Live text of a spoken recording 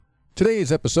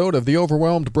Today's episode of The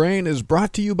Overwhelmed Brain is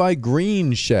brought to you by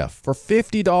Green Chef. For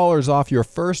 $50 off your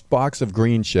first box of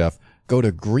Green Chef, go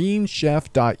to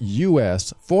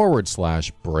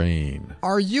greenchef.us/brain.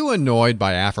 Are you annoyed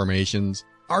by affirmations?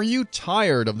 Are you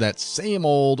tired of that same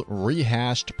old,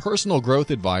 rehashed personal growth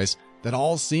advice that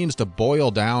all seems to boil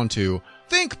down to,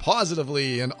 think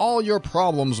positively and all your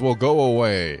problems will go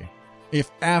away?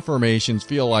 If affirmations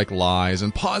feel like lies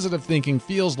and positive thinking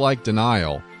feels like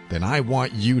denial, then I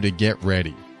want you to get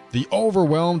ready. The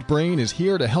Overwhelmed Brain is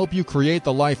here to help you create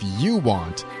the life you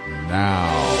want now.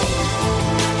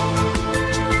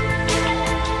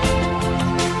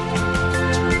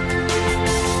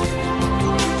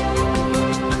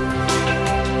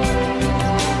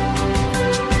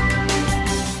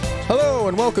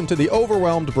 And welcome to The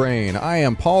Overwhelmed Brain. I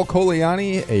am Paul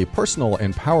Coliani, a personal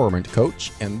empowerment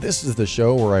coach, and this is the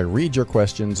show where I read your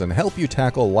questions and help you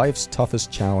tackle life's toughest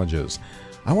challenges.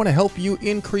 I want to help you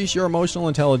increase your emotional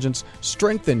intelligence,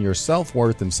 strengthen your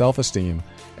self-worth and self-esteem,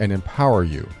 and empower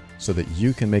you so that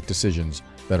you can make decisions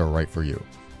that are right for you.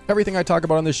 Everything I talk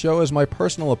about on this show is my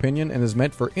personal opinion and is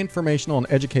meant for informational and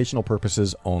educational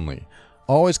purposes only.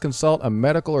 Always consult a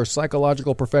medical or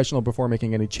psychological professional before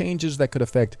making any changes that could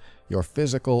affect your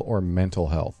physical or mental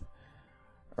health.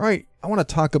 All right, I want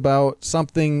to talk about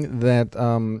something that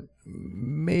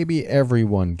maybe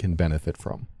everyone can benefit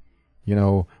from. You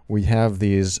know, we have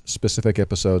these specific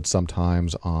episodes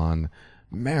sometimes on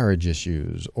marriage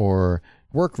issues or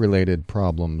work-related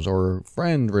problems or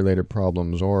friend-related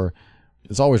problems, or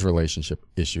it's always relationship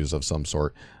issues of some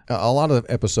sort. A lot of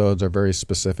episodes are very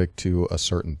specific to a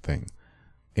certain thing.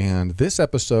 And this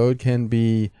episode can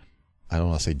be, I don't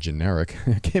want to say generic,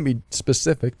 it can be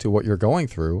specific to what you're going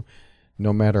through,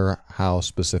 no matter how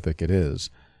specific it is,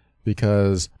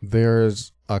 because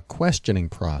there's a questioning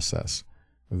process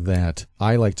that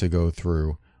I like to go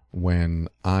through when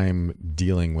I'm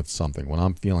dealing with something, when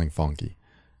I'm feeling funky,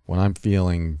 when I'm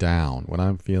feeling down, when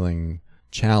I'm feeling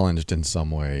challenged in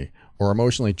some way, or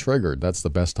emotionally triggered. That's the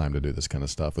best time to do this kind of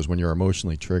stuff, is when you're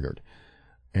emotionally triggered.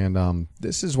 And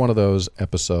this is one of those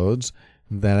episodes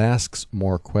that asks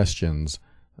more questions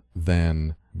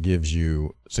than gives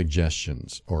you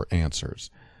suggestions or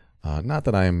answers. Not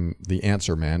that I'm the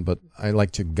answer man, but I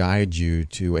like to guide you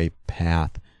to a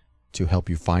path to help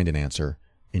you find an answer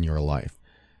in your life.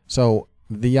 So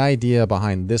the idea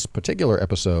behind this particular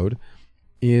episode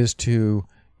is to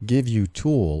give you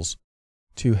tools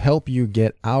to help you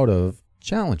get out of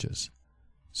challenges.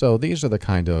 So these are the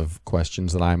kind of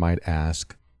questions that I might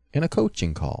ask in a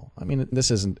coaching call. I mean, this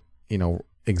isn't,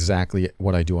 exactly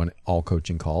what I do on all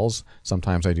coaching calls.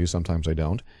 Sometimes I do, sometimes I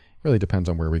don't. It really depends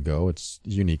on where we go. It's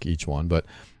unique each one. But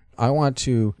I want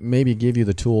to maybe give you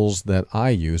the tools that I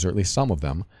use, or at least some of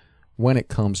them, when it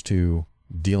comes to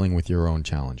dealing with your own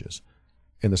challenges.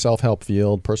 In the self-help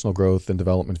field, personal growth and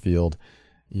development field,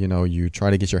 you try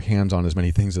to get your hands on as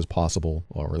many things as possible,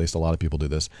 or at least a lot of people do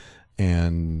this,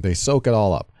 and they soak it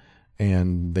all up.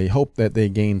 And they hope that they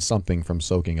gain something from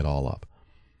soaking it all up.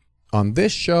 On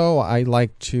this show, I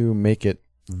like to make it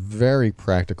very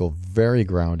practical, very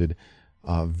grounded,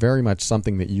 very much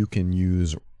something that you can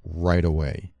use right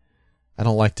away. I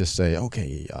don't like to say,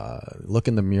 okay, look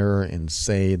in the mirror and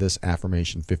say this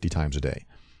affirmation 50 times a day,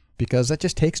 because that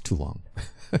just takes too long.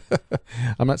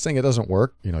 I'm not saying it doesn't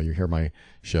work. You hear my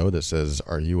show that says,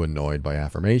 are you annoyed by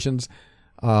affirmations?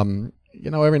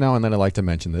 Every now and then I like to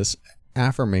mention this.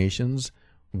 Affirmations,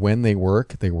 when they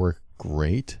work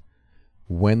great.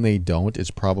 When they don't,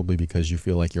 it's probably because you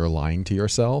feel like you're lying to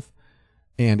yourself.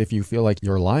 And if you feel like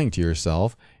you're lying to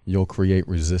yourself, you'll create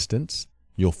resistance.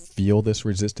 You'll feel this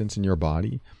resistance in your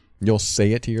body. You'll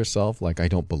say it to yourself like, I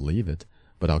don't believe it,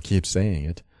 but I'll keep saying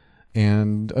it.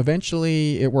 And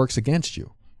eventually it works against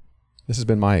you. This has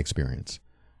been my experience.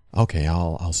 Okay,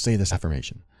 I'll say this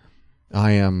affirmation.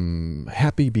 I am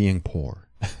happy being poor.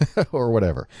 Or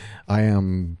whatever. I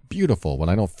am beautiful when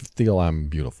I don't feel I'm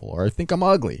beautiful, or I think I'm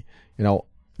ugly.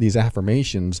 These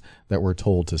affirmations that we're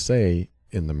told to say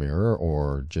in the mirror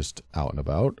or just out and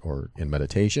about or in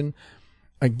meditation,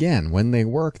 again, when they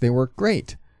work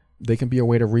great. They can be a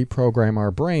way to reprogram our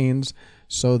brains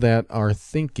so that our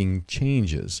thinking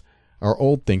changes. Our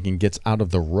old thinking gets out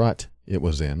of the rut it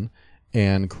was in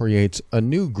and creates a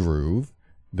new groove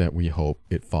that we hope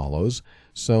it follows,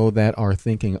 so that our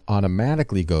thinking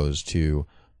automatically goes to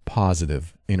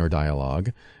positive inner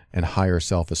dialogue and higher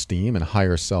self-esteem and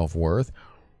higher self-worth.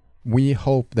 We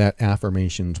hope that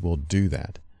affirmations will do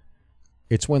that.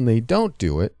 It's when they don't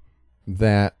do it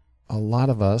that a lot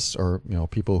of us, or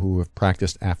people who have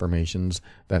practiced affirmations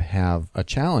that have a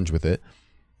challenge with it,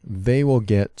 they will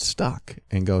get stuck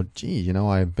and go, gee,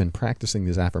 I've been practicing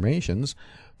these affirmations,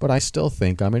 but I still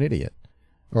think I'm an idiot,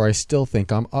 or I still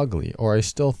think I'm ugly, or I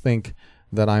still think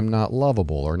that I'm not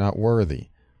lovable or not worthy.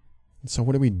 So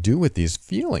what do we do with these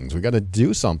feelings? We got to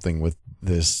do something with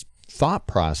this thought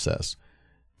process.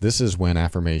 This is when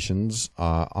affirmations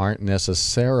aren't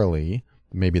necessarily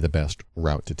maybe the best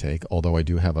route to take, although I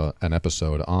do have an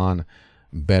episode on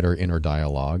better inner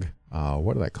dialogue.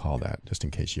 What did I call that? Just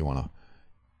in case you want to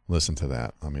listen to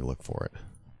that. Let me look for it.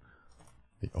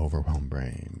 The Overwhelmed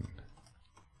Brain.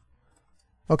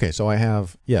 Okay, so I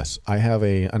have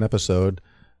an episode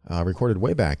recorded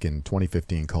way back in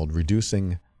 2015 called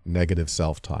Reducing Negative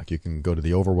Self-Talk. You can go to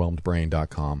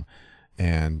theoverwhelmedbrain.com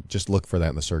and just look for that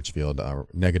in the search field,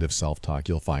 negative self-talk.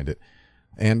 You'll find it.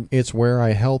 And it's where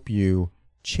I help you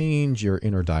change your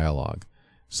inner dialogue.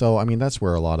 So, I mean, that's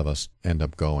where a lot of us end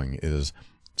up going, is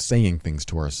saying things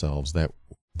to ourselves that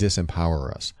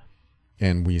disempower us.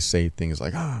 And we say things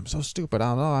like, I'm so stupid,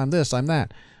 I'm this, I'm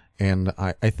that. And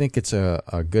I think it's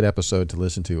a good episode to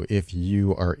listen to if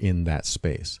you are in that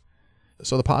space.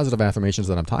 So the positive affirmations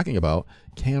that I'm talking about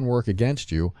can work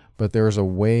against you, but there's a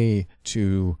way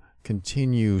to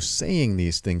continue saying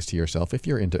these things to yourself if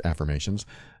you're into affirmations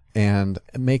and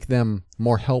make them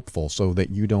more helpful so that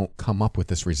you don't come up with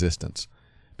this resistance.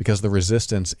 Because the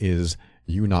resistance is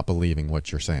you not believing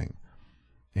what you're saying.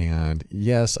 And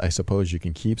yes, I suppose you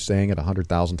can keep saying it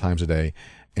 100,000 times a day,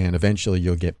 and eventually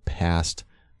you'll get past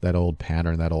that old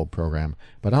pattern, that old program.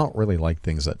 But I don't really like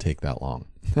things that take that long.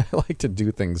 I like to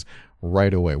do things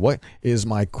right away. What is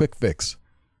my quick fix?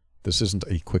 This isn't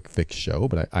a quick fix show,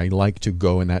 but I like to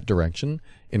go in that direction.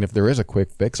 And if there is a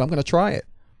quick fix, I'm going to try it.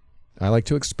 I like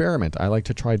to experiment. I like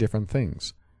to try different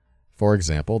things. For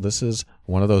example, this is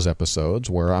one of those episodes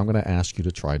where I'm going to ask you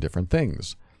to try different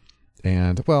things.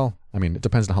 And, well, I mean, it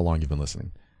depends on how long you've been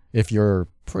listening. If you're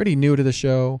pretty new to the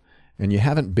show and you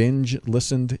haven't binge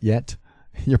listened yet,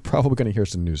 you're probably going to hear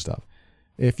some new stuff.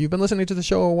 If you've been listening to the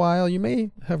show a while, you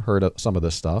may have heard of some of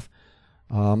this stuff.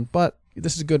 But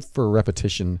this is good for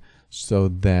repetition so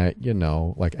that,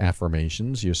 like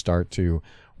affirmations, you start to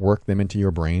work them into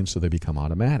your brain so they become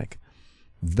automatic.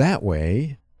 That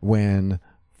way, when,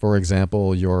 for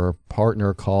example, your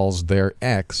partner calls their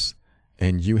ex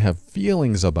and you have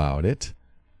feelings about it,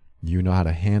 you know how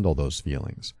to handle those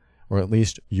feelings. Or at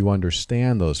least you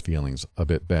understand those feelings a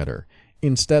bit better.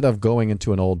 Instead of going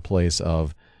into an old place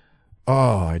of,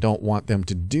 I don't want them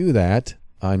to do that.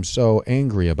 I'm so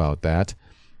angry about that.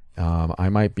 I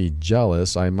might be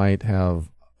jealous. I might have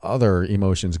other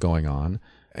emotions going on.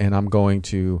 And I'm going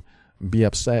to be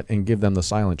upset and give them the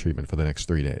silent treatment for the next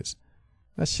 3 days.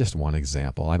 That's just one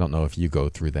example. I don't know if you go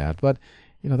through that, but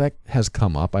that has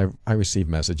come up. I receive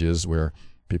messages where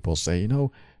people say,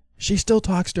 she still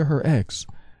talks to her ex,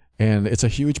 and it's a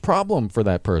huge problem for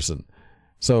that person.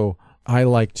 So I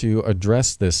like to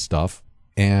address this stuff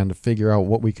and figure out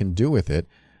what we can do with it.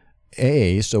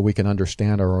 So we can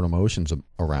understand our own emotions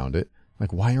around it.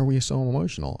 Like, why are we so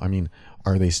emotional? I mean,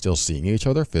 are they still seeing each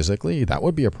other physically? That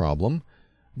would be a problem.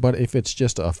 But if it's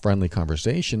just a friendly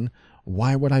conversation,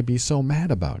 why would I be so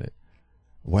mad about it?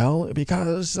 Well,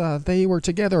 because they were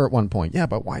together at one point. Yeah,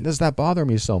 but why does that bother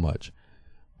me so much?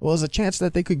 Well, there's a chance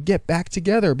that they could get back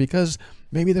together because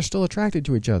maybe they're still attracted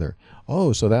to each other.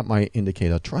 Oh, so that might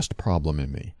indicate a trust problem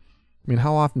in me. I mean,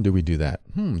 how often do we do that?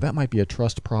 That might be a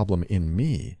trust problem in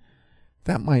me.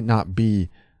 That might not be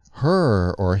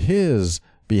her or his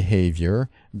behavior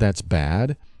that's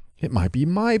bad. It might be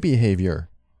my behavior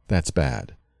that's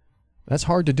bad. That's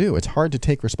hard to do. It's hard to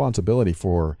take responsibility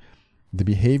for the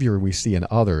behavior we see in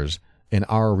others and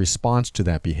our response to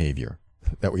that behavior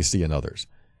that we see in others.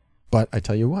 But I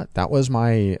tell you what, that was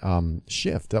my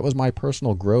shift. That was my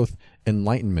personal growth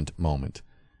enlightenment moment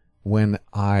when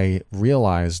I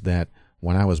realized that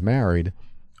when I was married,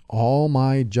 all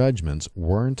my judgments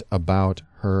weren't about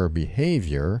her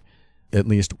behavior. At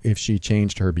least if she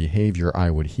changed her behavior, I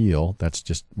would heal. That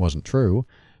just wasn't true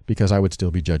because I would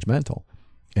still be judgmental.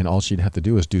 And all she'd have to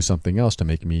do is do something else to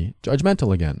make me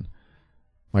judgmental again.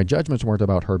 My judgments weren't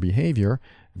about her behavior.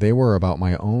 They were about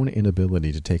my own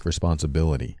inability to take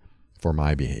responsibility for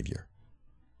my behavior.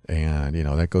 And,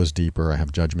 that goes deeper. I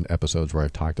have judgment episodes where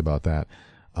I've talked about that.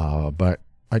 But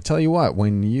I tell you what,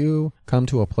 when you come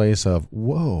to a place of,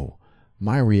 whoa,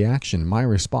 my reaction, my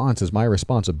response is my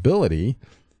responsibility,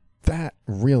 that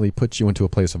really puts you into a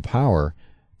place of power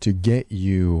to get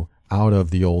you out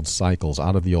of the old cycles,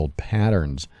 out of the old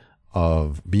patterns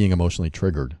of being emotionally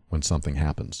triggered when something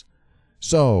happens.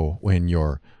 So when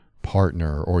your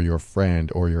partner or your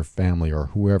friend or your family or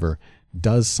whoever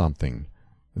does something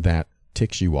that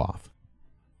ticks you off,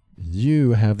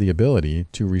 you have the ability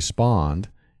to respond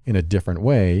in a different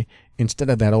way instead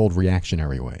of that old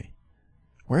reactionary way.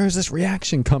 Where is this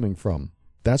reaction coming from?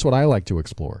 That's what I like to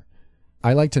explore.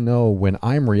 I like to know when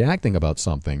I'm reacting about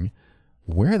something,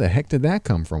 where the heck did that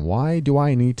come from? Why do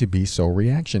I need to be so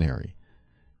reactionary?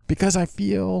 Because I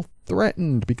feel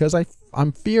threatened, because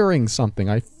I'm fearing something.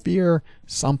 I fear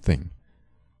something.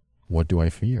 What do I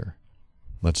fear?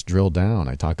 Let's drill down.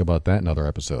 I talk about that in other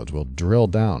episodes. We'll drill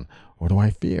down. What do I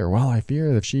fear? Well, I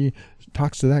fear if she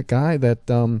talks to that guy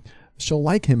that she'll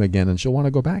like him again and she'll want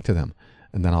to go back to them.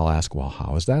 And then I'll ask, well,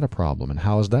 how is that a problem? And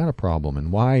how is that a problem?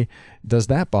 And why does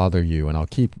that bother you? And I'll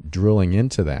keep drilling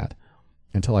into that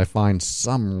until I find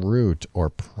some root or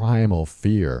primal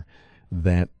fear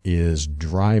that is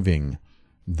driving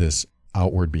this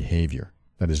outward behavior,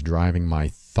 that is driving my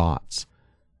thoughts.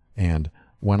 And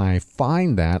when I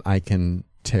find that, I can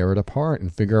tear it apart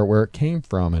and figure out where it came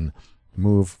from and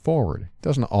move forward. It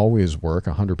doesn't always work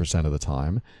 100% of the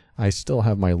time. I still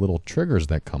have my little triggers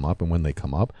that come up, and when they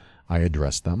come up, I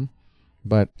address them.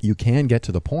 But you can get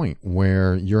to the point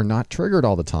where you're not triggered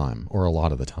all the time or a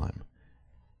lot of the time.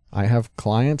 I have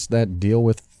clients that deal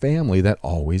with family that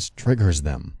always triggers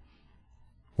them.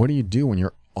 What do you do when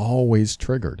you're always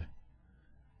triggered?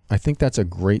 I think that's a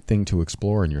great thing to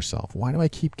explore in yourself. Why do I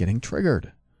keep getting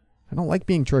triggered? I don't like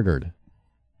being triggered.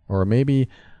 Or maybe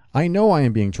I know I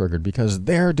am being triggered because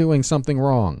they're doing something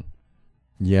wrong.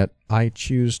 Yet I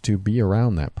choose to be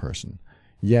around that person.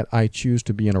 Yet I choose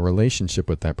to be in a relationship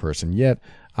with that person. Yet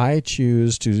I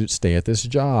choose to stay at this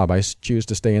job. I choose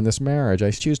to stay in this marriage. I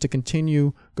choose to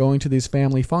continue going to these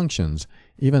family functions,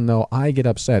 even though I get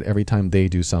upset every time they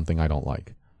do something I don't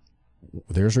like.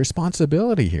 There's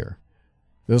responsibility here.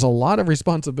 There's a lot of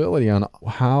responsibility on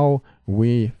how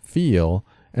we feel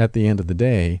at the end of the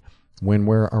day when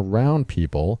we're around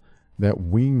people that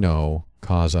we know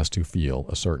cause us to feel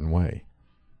a certain way.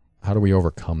 How do we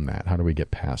overcome that? How do we get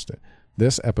past it?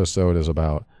 This episode is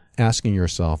about asking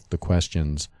yourself the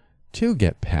questions to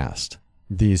get past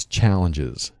these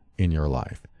challenges in your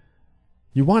life.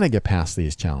 You want to get past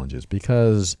these challenges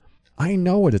because I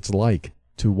know what it's like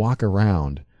to walk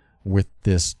around with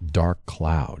this dark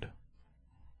cloud.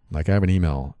 Like I have an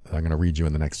email I'm going to read you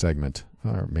in the next segment,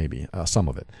 or maybe some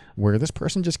of it, where this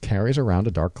person just carries around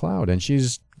a dark cloud, and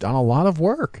she's done a lot of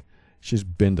work. She's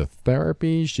been to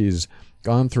therapy. She's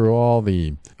gone through all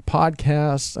the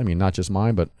podcasts. I mean, not just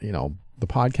mine, but, the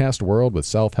podcast world with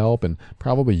self-help and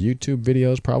probably YouTube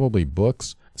videos, probably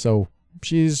books. So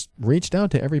she's reached out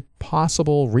to every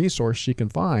possible resource she can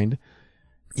find,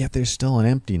 yet there's still an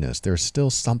emptiness. There's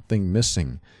still something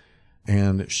missing.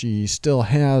 And she still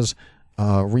has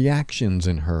reactions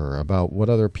in her about what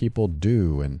other people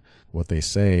do and what they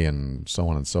say and so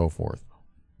on and so forth.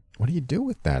 What do you do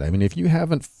with that? I mean, if you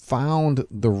haven't found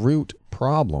the root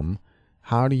problem,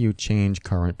 how do you change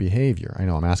current behavior? I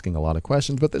know I'm asking a lot of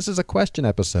questions, but this is a question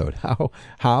episode.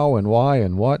 How and why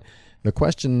and what? The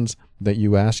questions that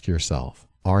you ask yourself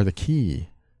are the key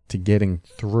to getting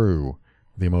through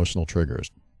the emotional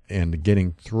triggers and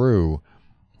getting through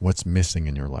what's missing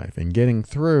in your life and getting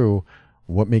through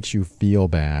what makes you feel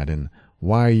bad and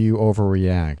why you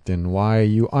overreact and why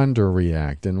you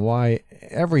underreact and why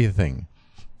everything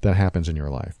that happens in your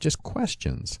life. Just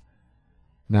questions.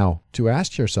 Now, to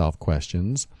ask yourself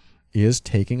questions is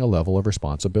taking a level of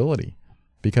responsibility.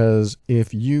 Because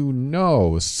if you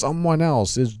know someone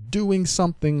else is doing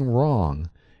something wrong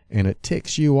and it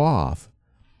ticks you off,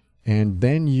 and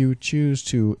then you choose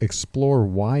to explore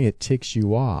why it ticks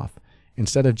you off,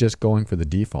 instead of just going for the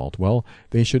default, well,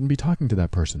 they shouldn't be talking to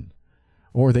that person,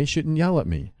 or they shouldn't yell at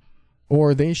me,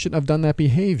 or they shouldn't have done that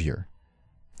behavior.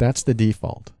 That's the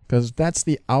default, because that's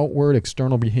the outward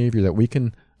external behavior that we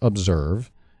can observe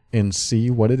and see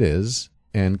what it is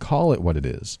and call it what it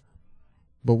is.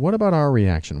 But what about our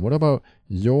reaction? What about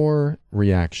your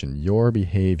reaction, your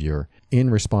behavior in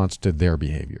response to their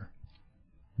behavior?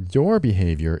 Your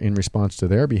behavior in response to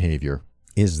their behavior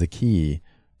is the key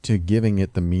to giving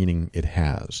it the meaning it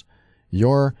has.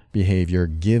 Your behavior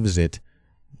gives it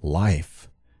life.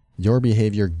 Your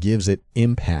behavior gives it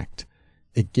impact.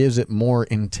 It gives it more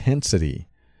intensity.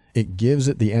 It gives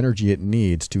it the energy it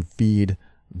needs to feed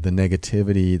the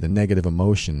negativity, the negative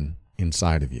emotion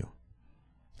inside of you.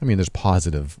 I mean, there's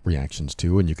positive reactions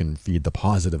too, and you can feed the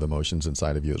positive emotions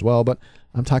inside of you as well, but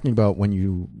I'm talking about when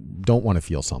you don't want to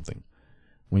feel something,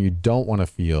 when you don't want to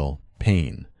feel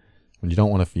pain, when you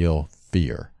don't want to feel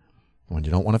fear, when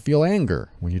you don't want to feel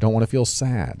anger, when you don't want to feel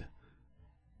sad.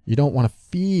 You don't want to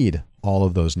feed all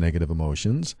of those negative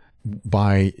emotions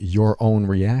by your own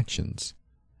reactions.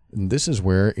 And this is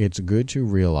where it's good to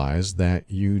realize that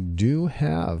you do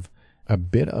have a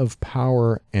bit of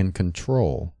power and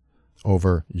control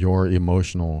over your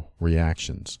emotional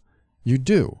reactions. You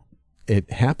do. it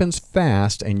happens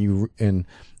fast, and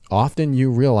often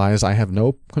you realize I have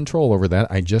no control over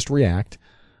that. I just react.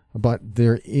 But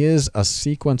there is a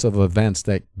sequence of events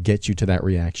that get you to that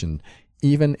reaction,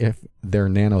 even if they're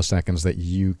nanoseconds that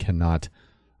you cannot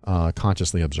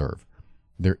consciously observe.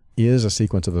 There is a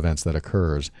sequence of events that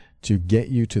occurs to get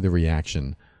you to the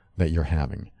reaction that you're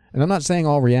having. And I'm not saying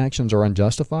all reactions are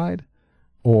unjustified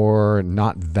or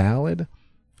not valid.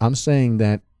 I'm saying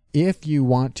that if you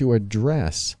want to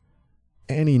address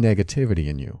any negativity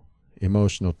in you,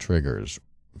 emotional triggers,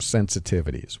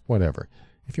 sensitivities, whatever,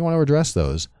 if you want to address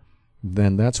those,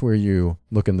 then that's where you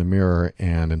look in the mirror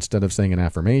and instead of saying an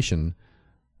affirmation,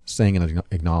 saying an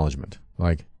acknowledgement.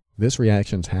 Like, this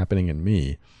reaction's happening in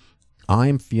me.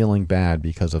 I'm feeling bad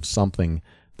because of something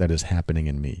that is happening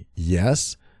in me.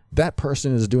 Yes, that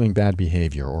person is doing bad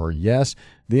behavior, or yes,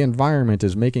 the environment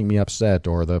is making me upset,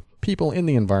 or the people in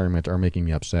the environment are making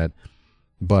me upset,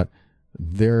 but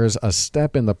there's a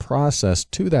step in the process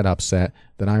to that upset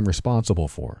that I'm responsible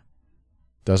for.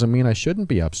 Doesn't mean I shouldn't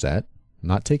be upset. I'm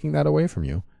not taking that away from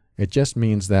you. It just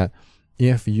means that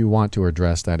if you want to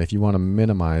address that, if you want to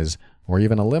minimize or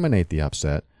even eliminate the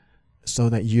upset so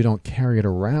that you don't carry it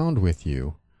around with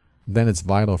you, then it's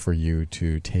vital for you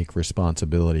to take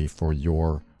responsibility for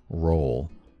your role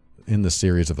in the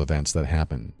series of events that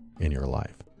happen in your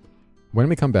life. When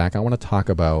we come back, I want to talk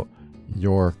about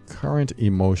your current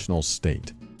emotional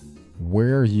state,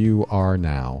 where you are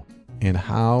now, and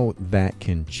how that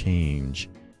can change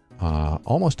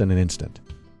almost in an instant.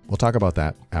 We'll talk about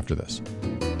that after this.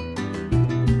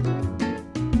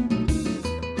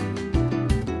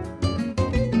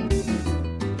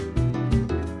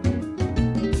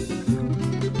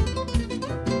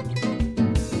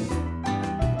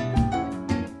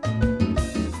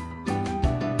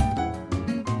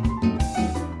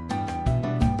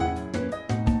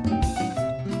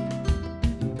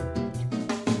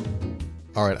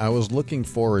 All right, I was looking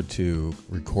forward to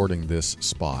recording this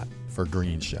spot for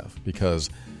Green Chef because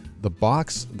the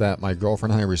box that my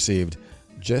girlfriend and I received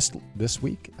just this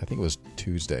week, I think it was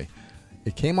Tuesday.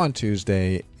 It came on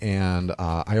Tuesday, and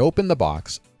I opened the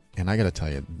box, and I got to tell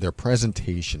you, their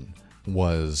presentation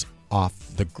was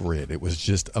off the grid. It was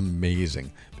just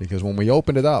amazing because when we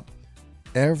opened it up,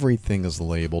 everything is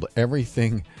labeled.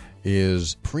 Everything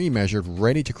is pre-measured,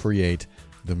 ready to create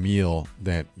the meal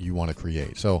that you want to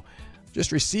create. So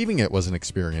just receiving it was an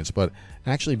experience, but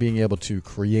actually being able to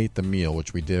create the meal,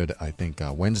 which we did, I think,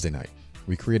 Wednesday night,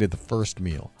 we created the first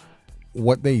meal.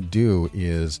 What they do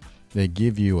is they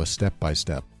give you a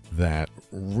step-by-step that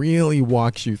really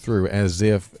walks you through as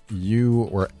if you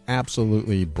were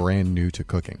absolutely brand new to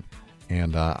cooking.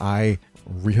 And I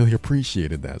really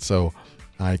appreciated that. So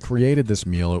I created this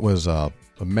meal. It was a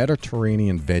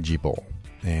Mediterranean veggie bowl.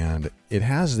 And it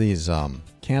has these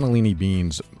cannellini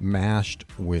beans mashed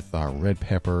with red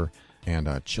pepper and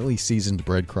chili seasoned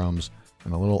breadcrumbs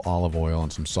and a little olive oil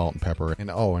and some salt and pepper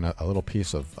and a little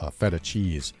piece of feta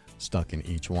cheese stuck in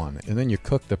each one. And then you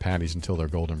cook the patties until they're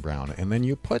golden brown. And then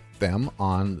you put them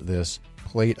on this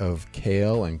plate of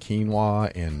kale and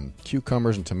quinoa and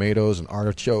cucumbers and tomatoes and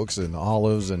artichokes and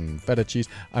olives and feta cheese.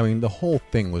 I mean, the whole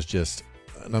thing was just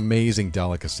an amazing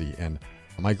delicacy. And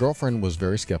my girlfriend was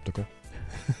very skeptical.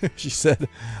 She said,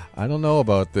 I don't know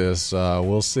about this.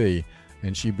 We'll see.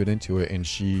 And she bit into it and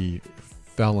she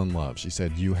fell in love. She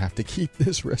said, you have to keep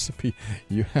this recipe.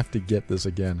 You have to get this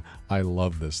again. I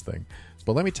love this thing.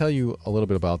 But let me tell you a little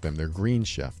bit about them. They're Green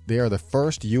Chef. They are the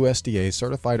first USDA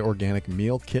certified organic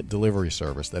meal kit delivery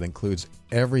service that includes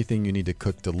everything you need to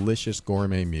cook delicious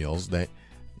gourmet meals that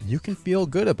you can feel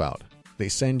good about. They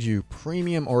send you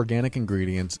premium organic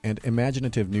ingredients and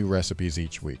imaginative new recipes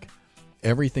each week.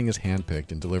 Everything is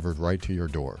handpicked and delivered right to your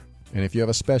door. And if you have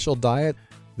a special diet,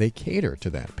 they cater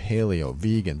to that. Paleo,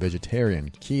 vegan,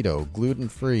 vegetarian, keto,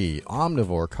 gluten-free,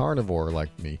 omnivore, carnivore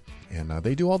like me. And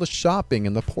they do all the shopping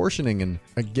and the portioning. And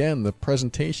again, the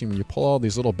presentation, when you pull all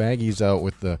these little baggies out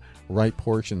with the right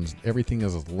portions, everything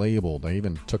is labeled. I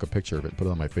even took a picture of it and put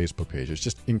it on my Facebook page. It's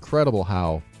just incredible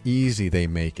how easy they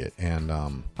make it. And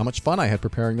how much fun I had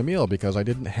preparing the meal because I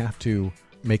didn't have to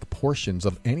make portions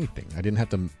of anything. I didn't have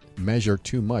to measure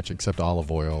too much except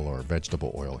olive oil or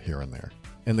vegetable oil here and there.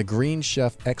 And the Green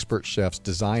Chef expert chefs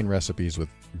design recipes with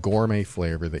gourmet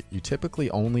flavor that you typically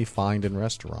only find in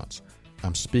restaurants.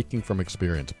 I'm speaking from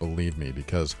experience, believe me,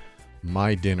 because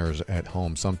my dinners at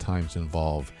home sometimes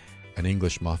involve an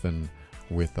English muffin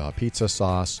with pizza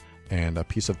sauce and a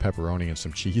piece of pepperoni and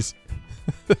some cheese.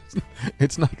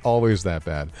 It's not always that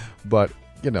bad, but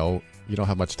you know, you don't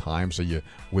have much time, so you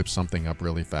whip something up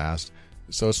really fast.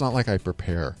 So it's not like I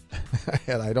prepare.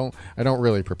 And I don't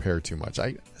really prepare too much.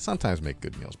 I sometimes make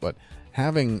good meals, but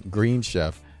having Green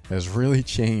Chef has really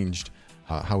changed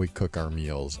how we cook our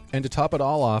meals. And to top it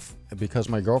all off, because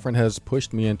my girlfriend has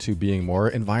pushed me into being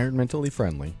more environmentally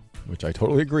friendly, which I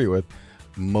totally agree with,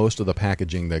 most of the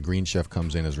packaging that Green Chef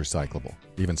comes in is recyclable.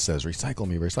 It even says, recycle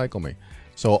me, recycle me.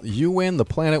 So you win, the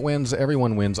planet wins,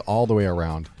 everyone wins all the way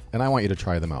around. And I want you to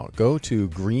try them out. Go to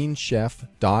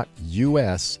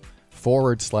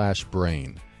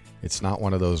greenchef.us/brain. It's not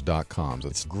one of those .coms.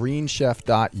 It's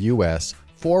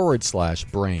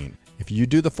greenchef.us/brain. If you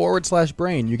do the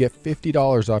 /brain, you get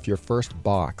 $50 off your first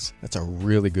box. That's a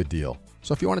really good deal.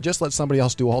 So if you want to just let somebody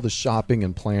else do all the shopping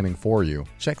and planning for you,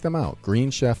 check them out.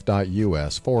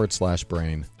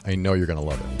 greenchef.us/brain. I know you're going to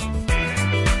love it.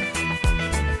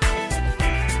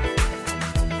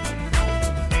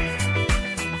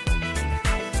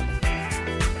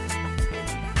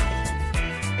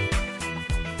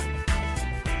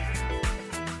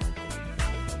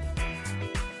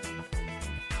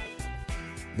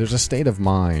 There's a state of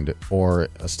mind or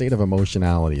a state of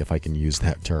emotionality, if I can use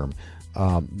that term,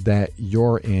 that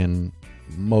you're in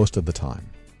most of the time.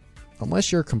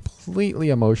 Unless you're completely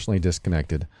emotionally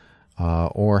disconnected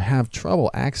or have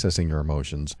trouble accessing your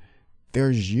emotions,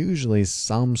 there's usually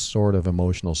some sort of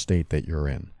emotional state that you're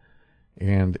in.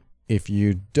 And if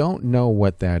you don't know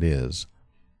what that is,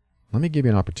 let me give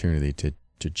you an opportunity to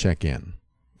check in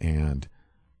and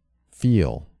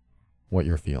feel what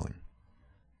you're feeling.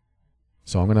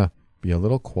 So I'm going to be a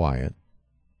little quiet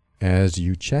as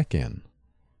you check in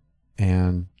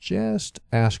and just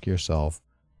ask yourself,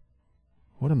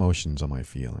 what emotions am I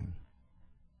feeling?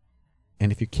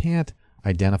 And if you can't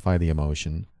identify the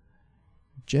emotion,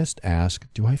 just ask,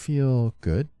 do I feel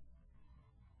good?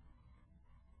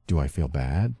 Do I feel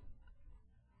bad?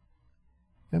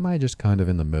 Am I just kind of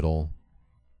in the middle?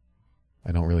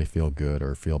 I don't really feel good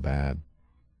or feel bad.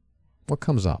 What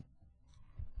comes up?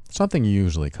 Something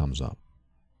usually comes up.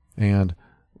 And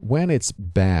when it's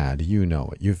bad, you know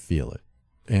it, you feel it.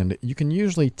 And you can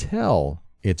usually tell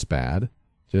it's bad,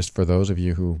 just for those of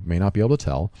you who may not be able to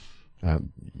tell.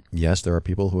 Yes, there are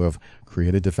people who have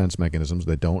created defense mechanisms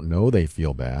that don't know they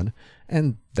feel bad,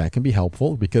 and that can be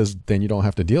helpful because then you don't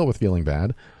have to deal with feeling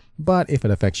bad. But if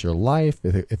it affects your life,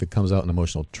 if it comes out in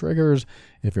emotional triggers,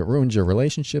 if it ruins your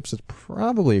relationships, it's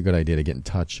probably a good idea to get in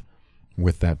touch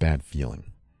with that bad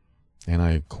feeling. And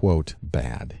I quote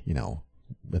bad,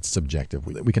 it's subjective.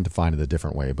 We can define it a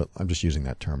different way, but I'm just using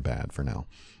that term bad for now.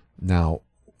 Now,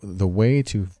 the way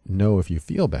to know if you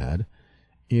feel bad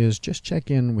is just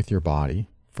check in with your body,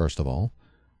 first of all.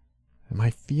 Am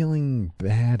I feeling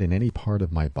bad in any part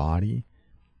of my body?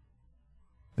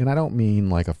 And I don't mean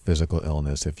like a physical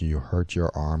illness. If you hurt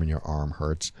your arm and your arm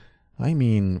hurts, I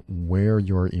mean where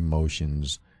your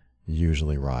emotions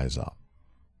usually rise up.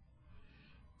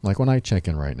 Like when I check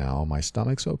in right now, my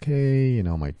stomach's okay,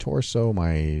 my torso,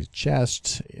 my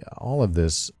chest, all of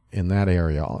this in that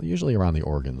area, usually around the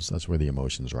organs, that's where the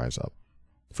emotions rise up.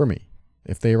 For me.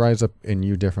 If they rise up in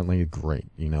you differently, great.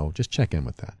 Just check in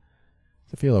with that.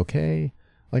 Does it feel okay?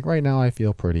 Like right now I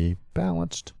feel pretty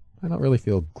balanced. I don't really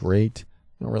feel great.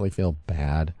 I don't really feel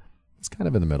bad. It's kind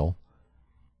of in the middle.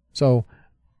 So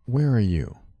where are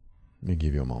you? Let me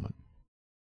give you a moment.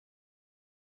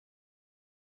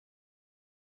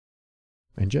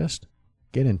 And just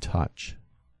get in touch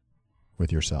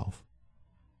with yourself.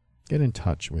 Get in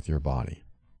touch with your body.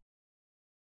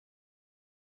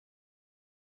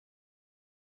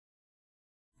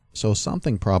 So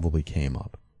something probably came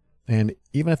up. And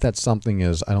even if that something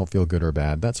is, I don't feel good or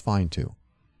bad, that's fine too.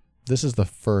 This is the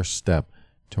first step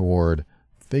toward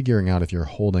figuring out if you're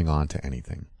holding on to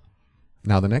anything.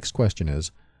 Now the next question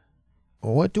is,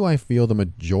 what do I feel the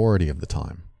majority of the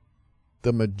time?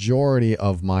 The majority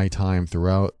of my time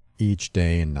throughout each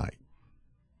day and night.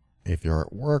 If you're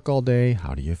at work all day,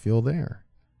 how do you feel there?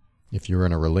 If you're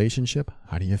in a relationship,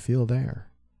 how do you feel there?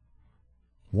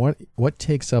 What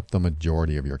takes up the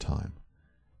majority of your time?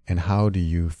 And how do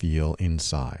you feel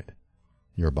inside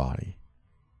your body?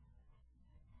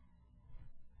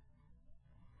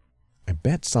 I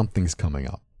bet something's coming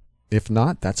up. If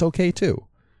not, that's okay too.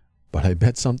 But I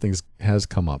bet something has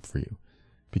come up for you.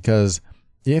 Because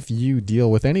if you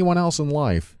deal with anyone else in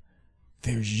life,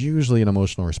 there's usually an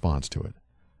emotional response to it.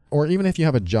 Or even if you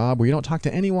have a job where you don't talk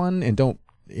to anyone and don't,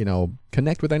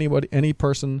 connect with any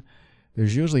person,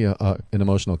 there's usually an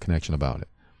emotional connection about it.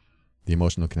 The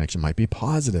emotional connection might be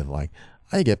positive, like,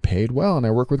 I get paid well and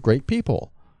I work with great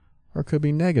people. Or it could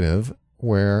be negative,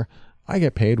 where I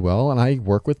get paid well and I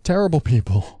work with terrible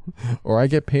people. Or I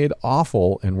get paid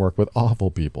awful and work with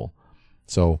awful people.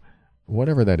 So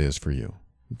whatever that is for you,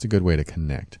 It's a good way to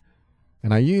connect.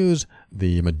 And I use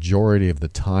the majority of the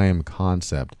time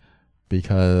concept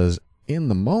because in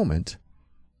the moment,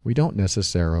 we don't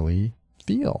necessarily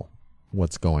feel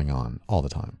what's going on all the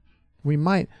time. We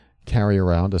might carry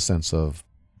around a sense of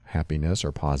happiness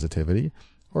or positivity,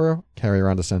 or carry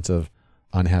around a sense of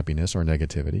unhappiness or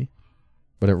negativity.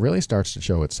 But it really starts to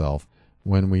show itself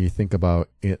when we think about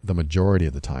it the majority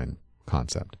of the time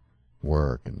concept.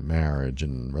 Work and marriage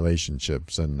and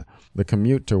relationships and the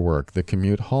commute to work, the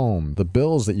commute home, the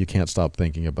bills that you can't stop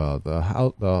thinking about,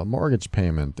 the mortgage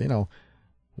payment.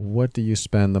 What do you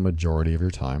spend the majority of your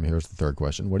time? Here's the third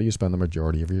question. What do you spend the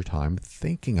majority of your time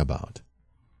thinking about?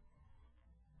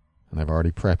 And I've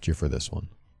already prepped you for this one.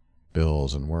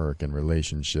 Bills and work and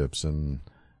relationships and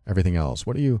everything else.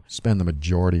 What do you spend the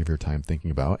majority of your time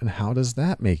thinking about, and how does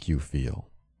that make you feel?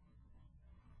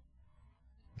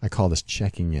 I call this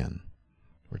checking in.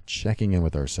 We're checking in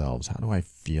with ourselves. How do I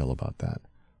feel about that?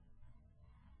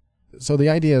 So the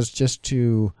idea is just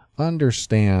to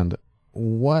understand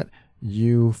what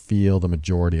you feel the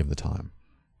majority of the time,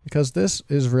 because this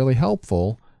is really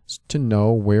helpful to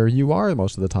know where you are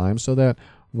most of the time, so that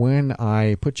when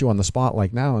I put you on the spot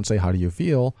like now and say, how do you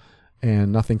feel?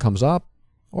 And nothing comes up,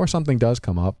 or something does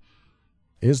come up,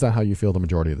 is that how you feel the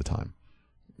majority of the time?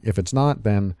 If it's not,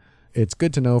 then it's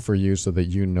good to know for you so that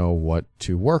you know what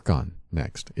to work on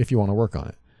next, if you want to work on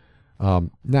it.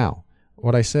 Now,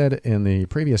 what I said in the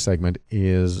previous segment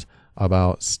is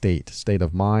about state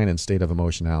of mind and state of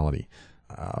emotionality.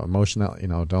 Emotional,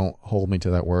 don't hold me to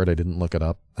that word. I didn't look it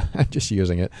up. I'm just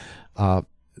using it.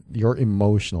 Your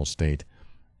emotional state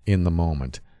in the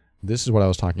moment. This is what I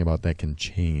was talking about that can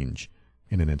change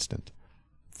in an instant.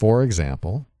 For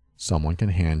example, someone can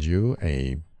hand you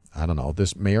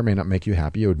this may or may not make you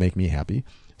happy. It would make me happy.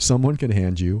 Someone can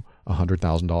hand you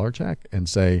 $100,000 check and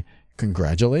say,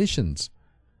 congratulations,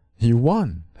 you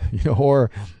won.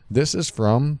 Or this is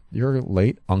from your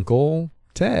late Uncle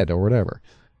Ted or whatever.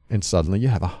 And suddenly you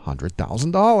have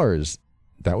 $100,000.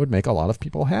 That would make a lot of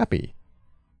people happy.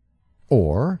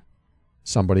 Or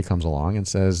somebody comes along and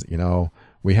says,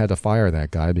 we had to fire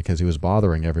that guy because he was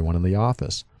bothering everyone in the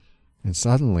office. And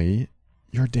suddenly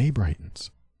your day brightens.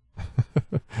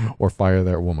 Or fire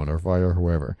that woman, or fire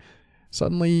whoever.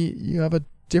 Suddenly you have a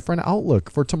different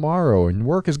outlook for tomorrow, and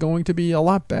work is going to be a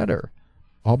lot better.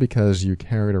 All because you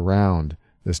carried around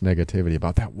this negativity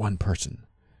about that one person.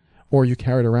 Or you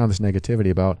carried around this negativity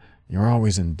about you're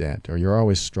always in debt, or you're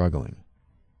always struggling.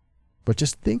 But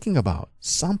just thinking about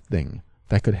something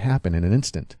that could happen in an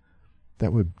instant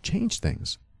that would change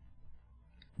things,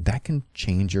 that can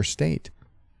change your state.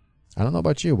 I don't know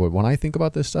about you, but when I think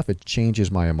about this stuff, it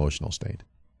changes my emotional state.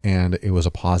 And it was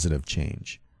a positive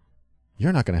change.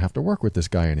 You're not going to have to work with this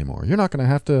guy anymore. You're not going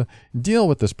to have to deal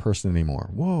with this person anymore.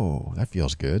 Whoa, that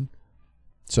feels good.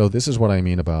 So this is what I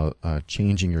mean about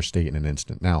changing your state in an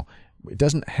instant. Now, it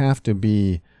doesn't have to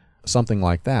be something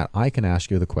like that. I can ask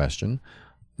you the question,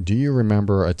 do you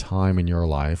remember a time in your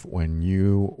life when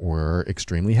you were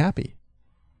extremely happy?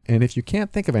 And if you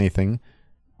can't think of anything,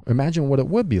 imagine what it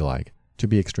would be like to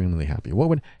be extremely happy. What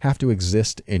would have to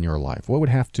exist in your life? What would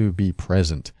have to be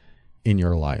present in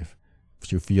your life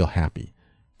to feel happy,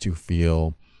 to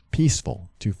feel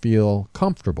peaceful, to feel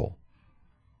comfortable?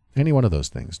 Any one of those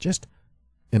things. Just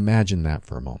imagine that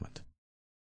for a moment.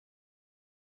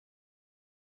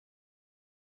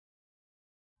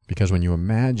 Because when you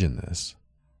imagine this,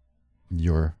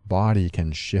 your body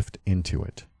can shift into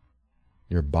it.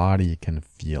 Your body can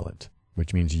feel it,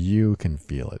 which means you can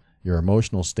feel it. Your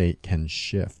emotional state can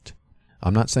shift.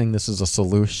 I'm not saying this is a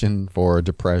solution for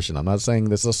depression. I'm not saying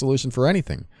this is a solution for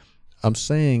anything. I'm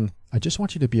saying I just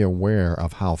want you to be aware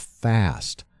of how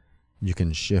fast you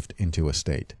can shift into a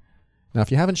state. Now,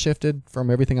 if you haven't shifted from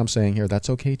everything I'm saying here,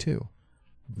 that's okay too.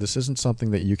 This isn't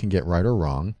something that you can get right or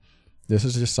wrong. This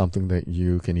is just something that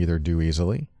you can either do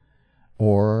easily,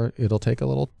 or it'll take a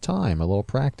little time, a little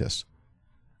practice.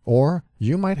 Or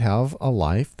you might have a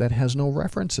life that has no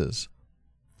references.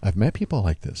 I've met people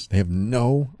like this. They have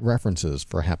no references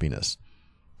for happiness.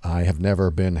 I have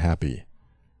never been happy.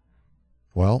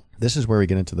 Well, this is where we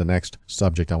get into the next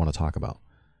subject I want to talk about,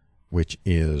 which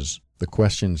is the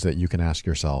questions that you can ask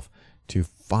yourself to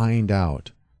find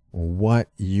out what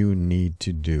you need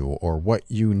to do, or what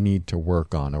you need to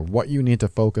work on, or what you need to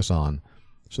focus on,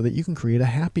 so that you can create a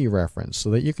happy reference,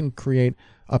 so that you can create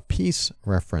a peace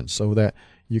reference, so that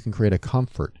you can create a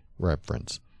comfort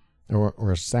reference,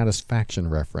 or a satisfaction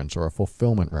reference, or a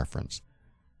fulfillment reference.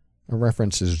 A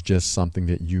reference is just something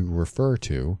that you refer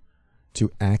to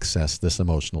access this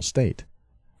emotional state.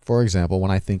 For example,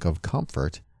 when I think of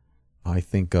comfort, I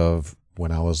think of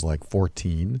when I was like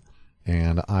 14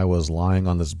 and I was lying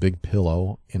on this big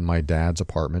pillow in my dad's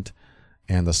apartment,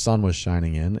 and the sun was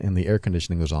shining in, and the air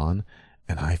conditioning was on,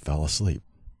 and I fell asleep.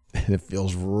 And it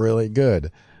feels really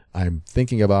good. I'm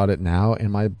thinking about it now,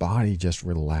 and my body just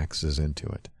relaxes into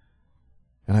it.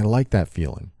 And I like that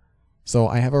feeling. So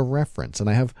I have a reference, and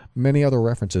I have many other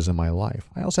references in my life.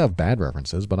 I also have bad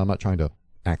references, but I'm not trying to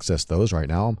access those right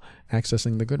now. I'm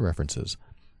accessing the good references.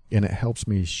 And it helps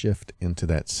me shift into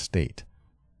that state.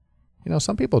 You know,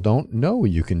 some people don't know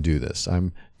you can do this.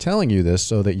 I'm telling you this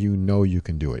so that you know you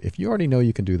can do it. If you already know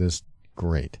you can do this,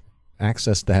 great.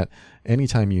 Access that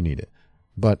anytime you need it.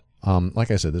 But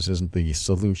like I said, this isn't the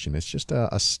solution. It's just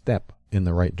a step in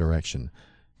the right direction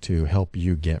to help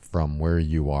you get from where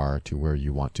you are to where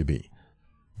you want to be.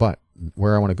 But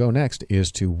where I want to go next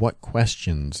is to what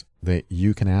questions that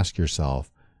you can ask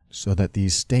yourself so that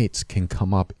these states can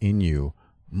come up in you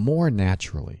more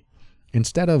naturally.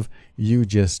 Instead of you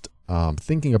just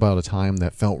thinking about a time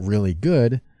that felt really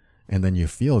good, and then you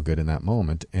feel good in that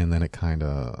moment, and then it kind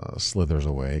of slithers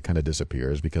away, kind of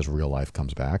disappears because real life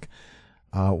comes back.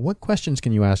 What questions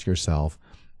can you ask yourself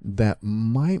that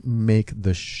might make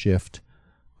the shift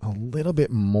a little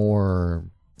bit more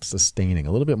sustaining,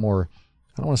 a little bit more,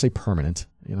 I don't want to say permanent.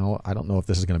 You know, I don't know if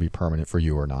this is going to be permanent for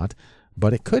you or not,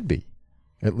 but it could be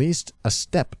at least a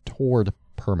step toward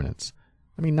permanence.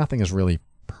 I mean, nothing is really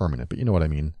permanent, but you know what I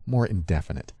mean, more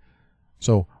indefinite.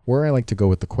 So where I like to go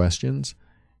with the questions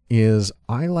is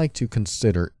I like to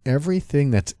consider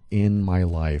everything that's in my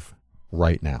life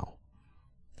right now.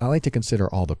 I like to consider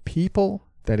all the people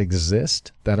that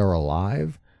exist that are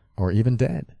alive or even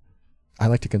dead. I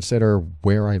like to consider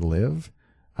where I live.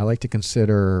 I like to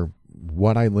consider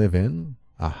what I live in,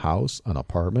 a house, an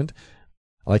apartment.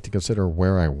 I like to consider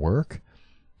where I work.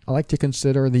 I like to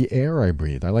consider the air I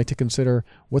breathe. I like to consider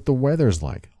what the weather's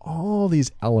like. All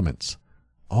these elements,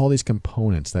 all these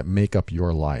components that make up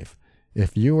your life.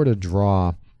 If you were to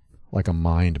draw like a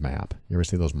mind map, you ever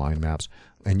see those mind maps?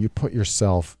 And you put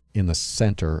yourself in the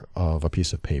center of a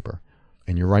piece of paper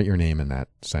and you write your name in that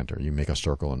center. You make a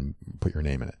circle and put your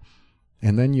name in it.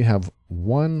 And then you have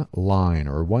one line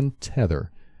or one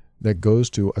tether that goes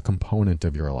to a component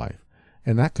of your life.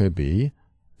 And that could be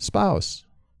spouse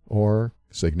or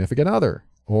significant other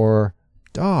or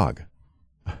dog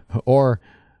or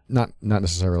not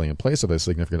necessarily in place of a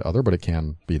significant other, but it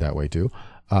can be that way too.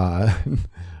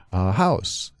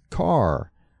 House,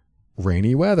 car,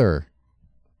 rainy weather,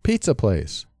 pizza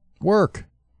place, work,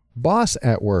 boss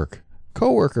at work,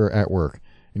 coworker at work.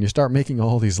 And you start making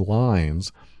all these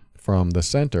lines from the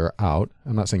center out.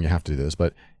 I'm not saying you have to do this,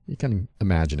 but you can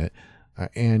imagine it.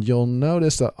 And you'll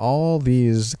notice that all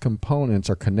these components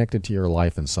are connected to your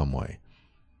life in some way.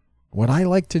 What I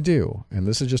like to do, and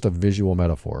this is just a visual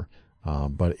metaphor,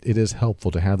 but it is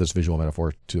helpful to have this visual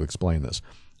metaphor to explain this.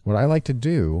 What I like to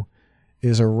do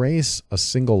is erase a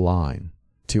single line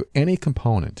to any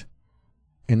component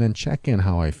and then check in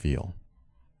how I feel.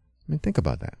 I mean, think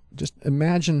about that. Just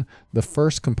imagine the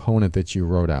first component that you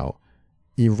wrote out.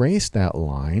 Erase that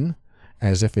line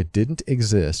as if it didn't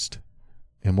exist.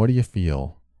 And what do you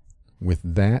feel with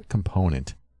that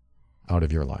component out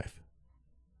of your life?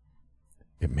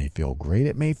 It may feel great.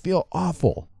 It may feel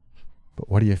awful. But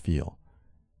what do you feel?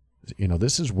 You know,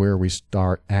 this is where we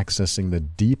start accessing the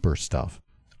deeper stuff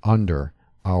under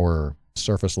our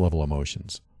surface level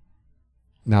emotions.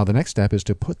 Now, the next step is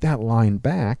to put that line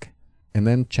back and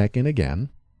then check in again.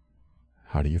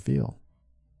 How do you feel?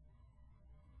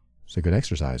 It's a good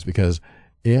exercise because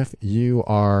if you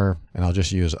are, and I'll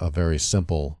just use a very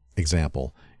simple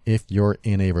example, if you're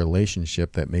in a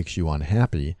relationship that makes you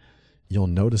unhappy, you'll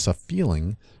notice a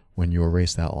feeling when you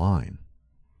erase that line.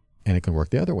 And it can work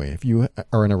the other way. If you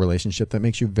are in a relationship that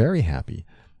makes you very happy,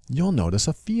 you'll notice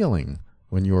a feeling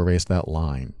when you erase that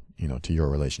line, to your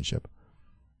relationship.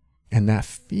 And that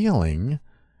feeling,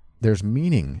 there's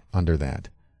meaning under that.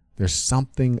 There's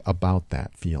something about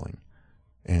that feeling.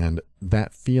 And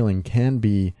that feeling can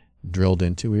be drilled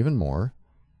into even more.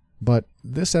 But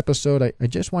this episode, I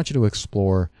just want you to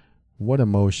explore what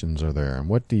emotions are there and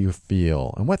what do you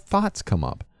feel and what thoughts come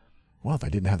up. Well, if I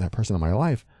didn't have that person in my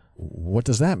life, what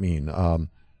does that mean?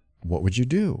 What would you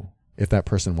do if that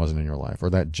person wasn't in your life, or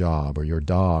that job, or your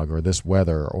dog, or this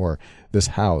weather, or this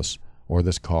house, or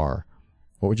this car?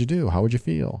 What would you do? How would you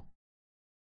feel?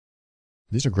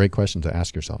 These are great questions to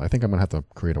ask yourself. I think I'm going to have to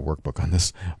create a workbook on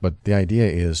this, but the idea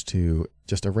is to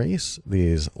just erase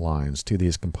these lines to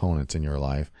these components in your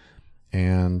life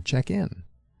and check in.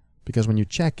 Because when you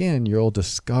check in, you'll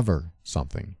discover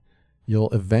something. You'll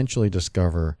eventually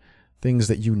discover things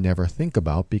that you never think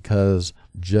about, because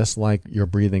just like you're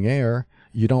breathing air,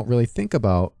 you don't really think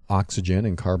about oxygen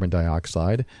and carbon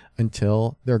dioxide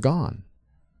until they're gone.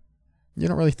 You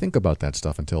don't really think about that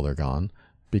stuff until they're gone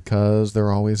because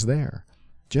they're always there.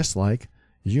 Just like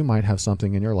you might have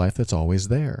something in your life that's always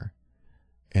there.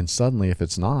 And suddenly, if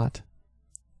it's not,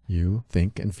 you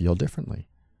think and feel differently.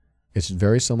 It's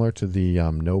very similar to the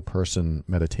no-person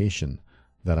meditation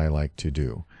that I like to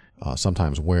do.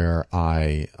 Sometimes where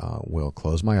I will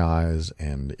close my eyes,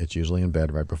 and it's usually in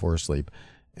bed right before sleep,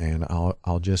 and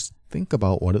I'll just think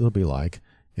about what it'll be like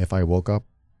if I woke up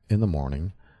in the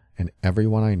morning and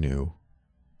everyone I knew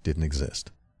didn't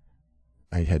exist.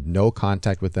 I had no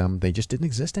contact with them. They just didn't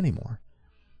exist anymore.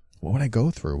 What would I go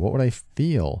through? What would I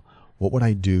feel? What would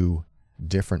I do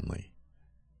differently?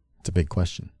 It's a big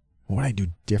question. What would I do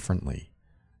differently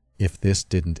if this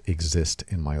didn't exist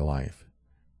in my life?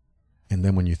 And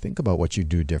then when you think about what you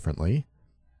do differently,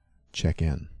 check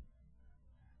in.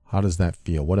 How does that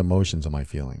feel? What emotions am I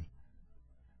feeling?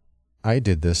 I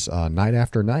did this night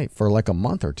after night for like a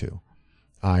month or two.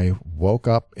 I woke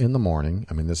up in the morning.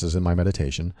 I mean, this is in my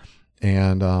meditation.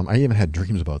 And I even had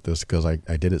dreams about this because I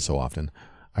did it so often.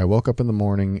 I woke up in the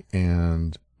morning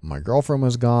and my girlfriend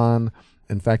was gone.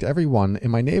 In fact, everyone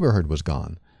in my neighborhood was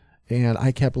gone. And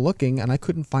I kept looking and I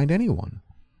couldn't find anyone.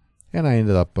 And I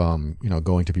ended up,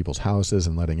 going to people's houses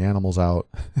and letting animals out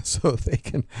so they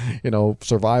can,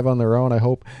 survive on their own, I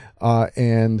hope.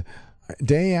 And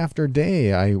day after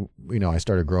day, I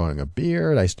started growing a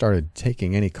beard. I started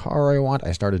taking any car I want.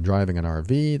 I started driving an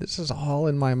RV. This is all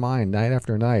in my mind, night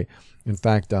after night. In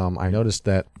fact, I noticed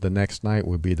that the next night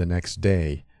would be the next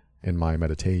day in my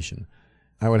meditation.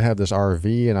 I would have this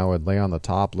RV and I would lay on the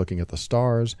top looking at the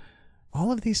stars.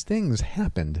 All of these things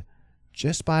happened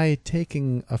just by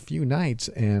taking a few nights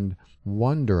and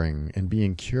wondering and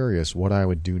being curious what I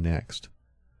would do next.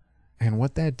 And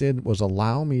what that did was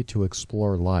allow me to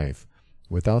explore life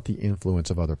without the influence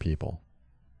of other people.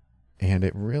 And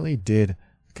it really did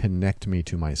connect me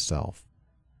to myself.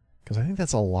 Because I think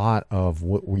that's a lot of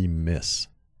what we miss.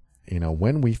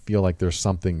 When we feel like there's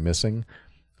something missing,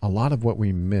 a lot of what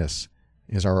we miss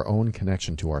is our own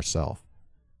connection to ourself.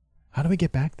 How do we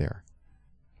get back there?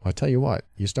 Well, I'll tell you what,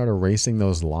 you start erasing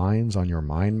those lines on your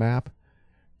mind map,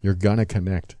 you're going to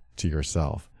connect to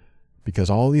yourself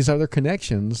because all these other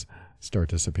connections start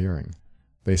disappearing.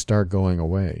 They start going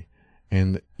away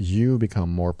and you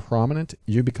become more prominent.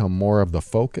 You become more of the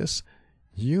focus.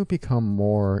 You become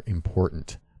more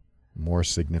important, more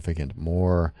significant,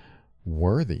 more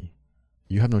worthy.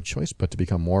 You have no choice but to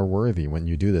become more worthy when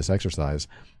you do this exercise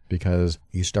because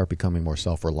you start becoming more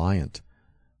self-reliant.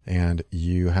 And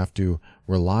you have to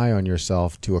rely on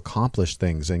yourself to accomplish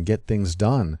things and get things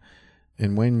done.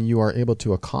 And when you are able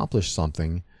to accomplish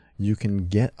something, you can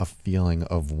get a feeling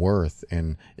of worth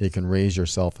and it can raise your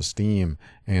self-esteem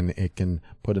and it can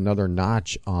put another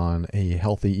notch on a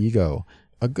healthy ego,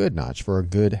 a good notch for a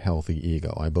good, healthy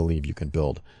ego. I believe you can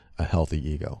build a healthy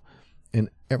ego. And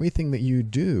everything that you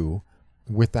do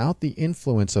without the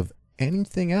influence of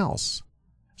anything else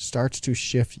starts to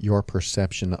shift your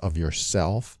perception of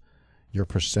yourself, your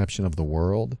perception of the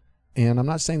world. And I'm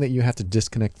not saying that you have to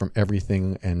disconnect from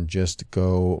everything and just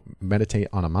go meditate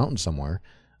on a mountain somewhere.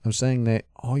 I'm saying that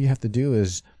all you have to do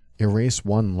is erase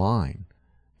one line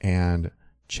and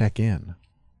check in.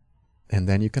 And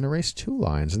then you can erase 2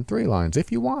 lines and 3 lines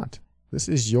if you want. This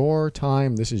is your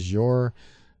time. This is your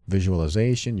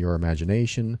visualization, your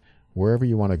imagination, wherever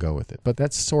you want to go with it. But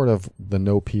that's sort of the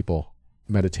no people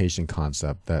meditation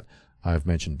concept that I've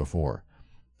mentioned before.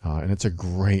 And it's a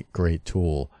great, great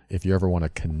tool if you ever want to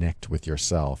connect with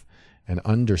yourself and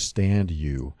understand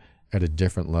you at a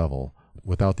different level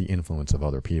without the influence of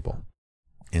other people.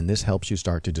 And this helps you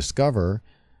start to discover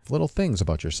little things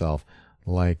about yourself,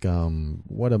 like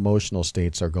what emotional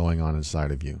states are going on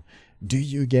inside of you. Do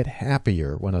you get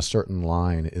happier when a certain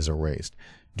line is erased?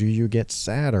 Do you get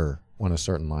sadder when a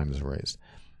certain line is erased?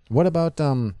 What about,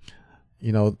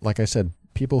 like I said,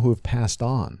 people who have passed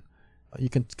on? You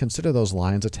can consider those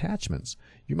lines attachments.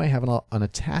 You may have an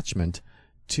attachment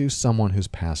to someone who's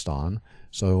passed on.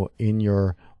 So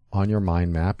on your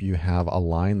mind map, you have a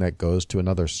line that goes to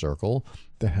another circle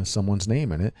that has someone's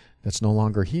name in it that's no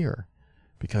longer here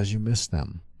because you miss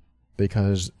them,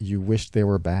 because you wish they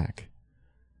were back.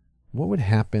 What would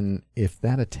happen if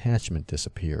that attachment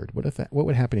disappeared? What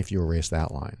would happen if you erased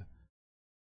that line?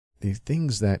 The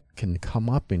things that can come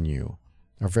up in you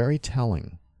are very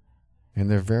telling, and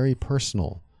they're very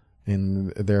personal,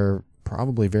 and they're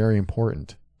probably very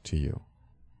important to you.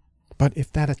 But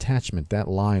if that attachment, that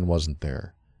line wasn't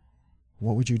there,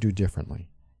 what would you do differently?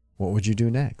 What would you do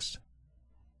next?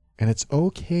 And it's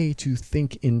okay to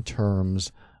think in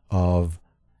terms of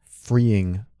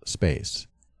freeing space.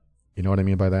 You know what I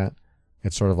mean by that?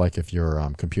 It's sort of like if your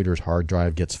computer's hard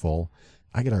drive gets full,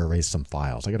 I got to erase some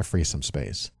files. I got to free some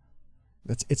space.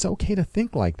 It's okay to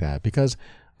think like that because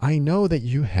I know that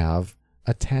you have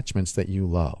attachments that you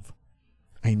love.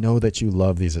 I know that you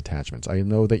love these attachments. I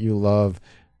know that you love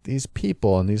these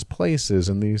people and these places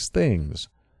and these things.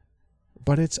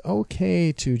 But it's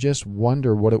okay to just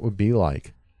wonder what it would be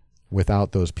like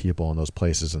without those people and those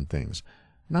places and things.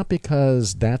 Not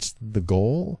because that's the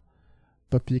goal,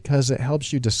 but because it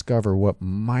helps you discover what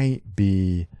might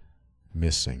be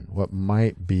missing, what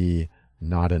might be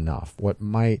not enough, what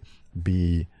might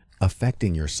be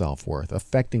affecting your self-worth,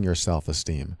 affecting your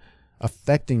self-esteem,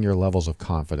 affecting your levels of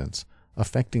confidence,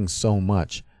 affecting so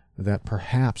much that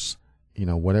perhaps,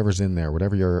 whatever's in there,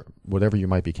 whatever you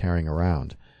might be carrying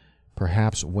around,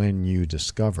 perhaps when you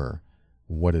discover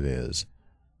what it is,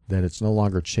 that it's no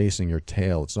longer chasing your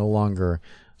tail, it's no longer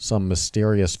some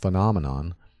mysterious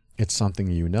phenomenon, it's something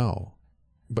you know.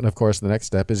 But of course, the next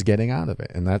step is getting out of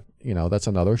it. And that, that's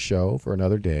another show for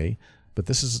another day. But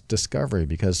this is discovery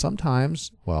because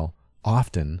sometimes,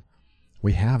 often,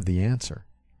 we have the answer.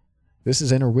 This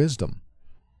is inner wisdom.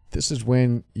 This is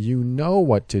when you know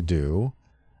what to do,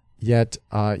 yet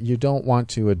you don't want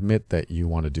to admit that you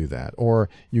want to do that. Or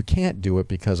you can't do it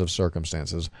because of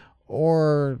circumstances.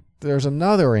 Or there's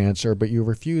another answer, but you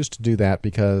refuse to do that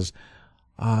because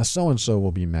so-and-so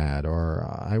will be mad, or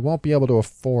I won't be able to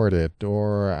afford it,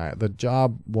 or the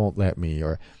job won't let me,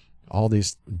 or all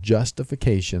these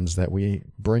justifications that we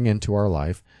bring into our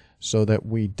life so that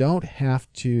we don't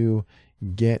have to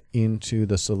get into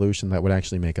the solution that would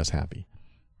actually make us happy.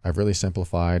 I've really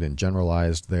simplified and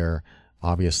generalized there.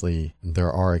 Obviously,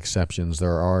 there are exceptions.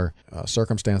 There are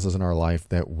circumstances in our life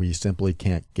that we simply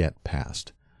can't get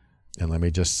past. And let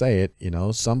me just say it,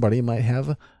 somebody might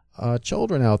have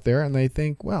children out there and they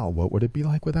think, well, what would it be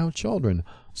like without children?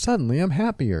 Suddenly I'm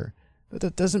happier.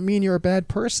 That doesn't mean you're a bad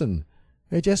person.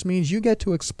 It just means you get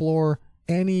to explore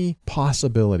any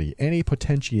possibility, any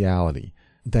potentiality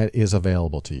that is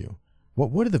available to you.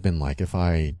 What would it have been like if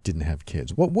I didn't have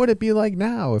kids? What would it be like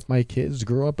now if my kids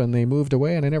grew up and they moved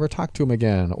away and I never talked to them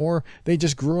again? Or they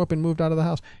just grew up and moved out of the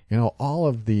house? All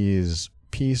of these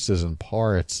pieces and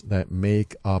parts that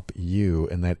make up you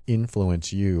and that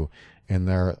influence you, and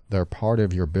they're part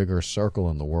of your bigger circle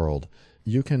in the world.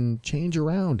 You can change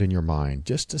around in your mind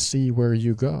just to see where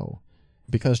you go.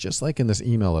 Because just like in this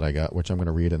email that I got, which I'm going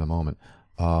to read in a moment,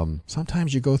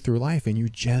 sometimes you go through life and you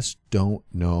just don't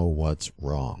know what's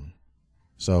wrong.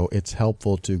 So it's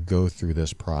helpful to go through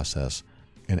this process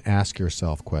and ask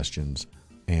yourself questions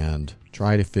and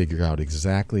try to figure out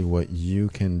exactly what you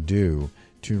can do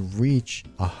to reach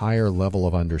a higher level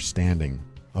of understanding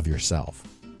of yourself.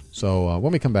 So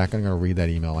when we come back, I'm going to read that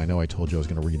email. I know I told you I was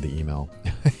going to read the email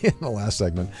in the last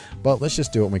segment, but let's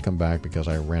just do it when we come back because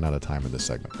I ran out of time in this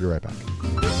segment. Be right back.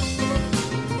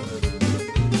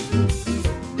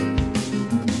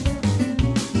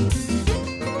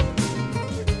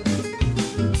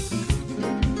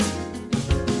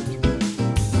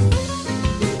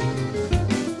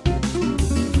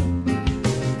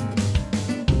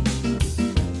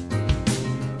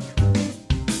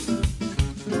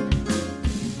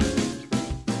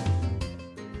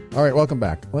 All right, welcome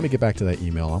back. Let me get back to that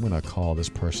email. I'm going to call this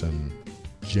person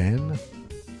Jen.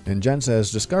 And Jen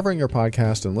says, discovering your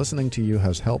podcast and listening to you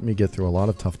has helped me get through a lot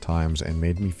of tough times and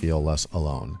made me feel less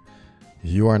alone.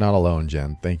 You are not alone,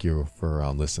 Jen. Thank you for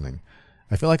listening.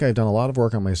 I feel like I've done a lot of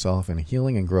work on myself and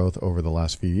healing and growth over the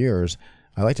last few years.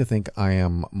 I like to think I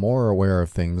am more aware of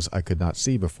things I could not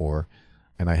see before,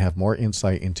 and I have more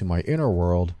insight into my inner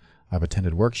world. I've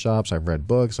attended workshops, I've read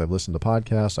books, I've listened to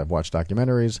podcasts, I've watched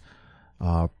documentaries.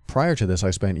 Prior to this,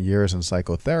 I spent years in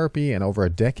psychotherapy and over a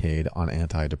decade on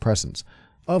antidepressants,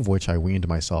 of which I weaned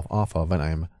myself off of, and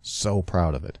I am so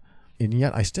proud of it. And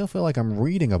yet, I still feel like I'm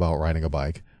reading about riding a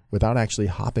bike without actually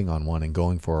hopping on one and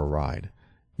going for a ride.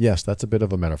 Yes, that's a bit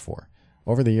of a metaphor.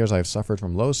 Over the years, I've suffered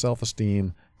from low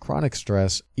self-esteem, chronic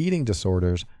stress, eating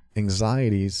disorders,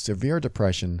 anxiety, severe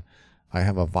depression. I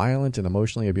have a violent and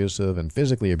emotionally abusive and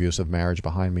physically abusive marriage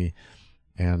behind me,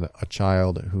 and a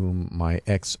child whom my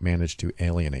ex managed to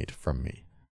alienate from me.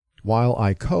 While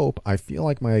I cope, I feel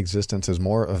like my existence is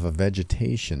more of a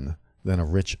vegetation than a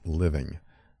rich living.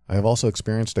 I have also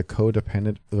experienced a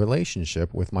codependent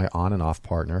relationship with my on and off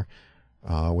partner,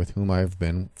 with whom I've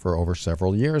been for over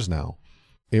several years now.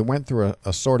 It went through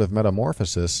a sort of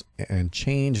metamorphosis and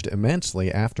changed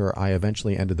immensely after I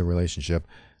eventually ended the relationship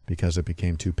because it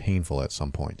became too painful at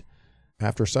some point.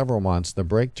 After several months, the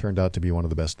break turned out to be one of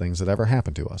the best things that ever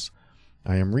happened to us.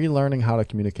 I am relearning how to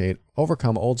communicate,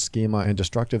 overcome old schema and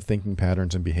destructive thinking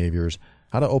patterns and behaviors,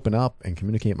 how to open up and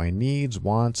communicate my needs,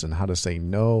 wants, and how to say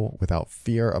no without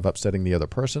fear of upsetting the other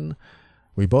person.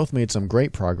 We both made some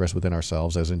great progress within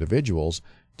ourselves as individuals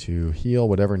to heal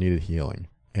whatever needed healing,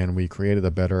 and we created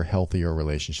a better, healthier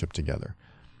relationship together.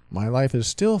 My life is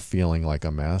still feeling like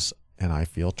a mess, and I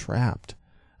feel trapped.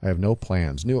 I have no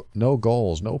plans, no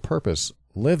goals, no purpose,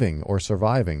 living or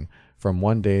surviving from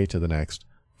one day to the next,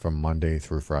 from Monday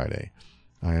through Friday.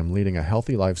 I am leading a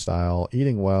healthy lifestyle,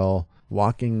 eating well,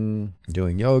 walking,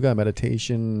 doing yoga,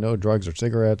 meditation, no drugs or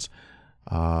cigarettes.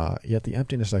 Yet the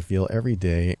emptiness I feel every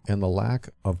day and the lack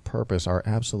of purpose are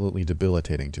absolutely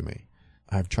debilitating to me.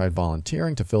 I've tried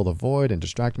volunteering to fill the void and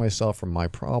distract myself from my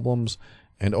problems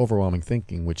and overwhelming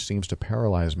thinking, which seems to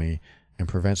paralyze me and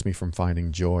prevents me from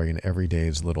finding joy in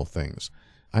everyday's little things.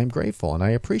 I'm grateful and I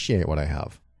appreciate what I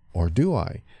have. Or do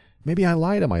I? Maybe I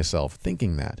lie to myself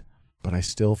thinking that, but I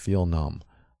still feel numb,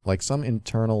 like some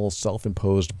internal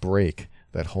self-imposed brake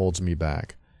that holds me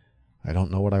back. I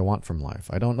don't know what I want from life.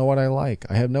 I don't know what I like.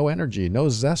 I have no energy, no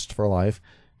zest for life,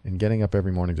 and getting up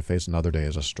every morning to face another day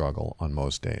is a struggle on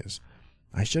most days.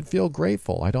 I should feel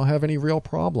grateful. I don't have any real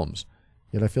problems,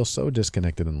 yet I feel so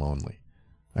disconnected and lonely.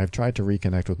 I have tried to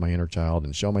reconnect with my inner child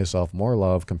and show myself more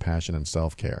love, compassion, and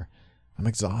self-care. I'm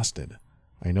exhausted.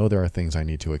 I know there are things I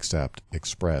need to accept,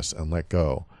 express, and let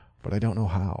go, but I don't know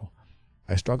how.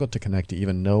 I struggle to connect to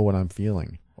even know what I'm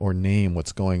feeling or name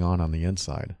what's going on the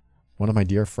inside. One of my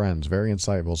dear friends, very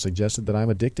insightful, suggested that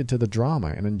I'm addicted to the drama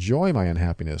and enjoy my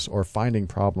unhappiness or finding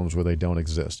problems where they don't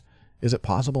exist. Is it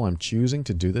possible I'm choosing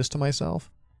to do this to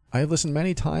myself? I have listened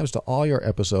many times to all your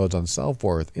episodes on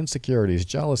self-worth, insecurities,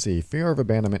 jealousy, fear of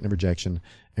abandonment and rejection,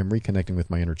 and reconnecting with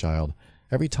my inner child.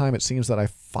 Every time it seems that I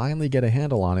finally get a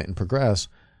handle on it and progress,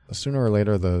 sooner or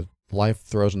later the life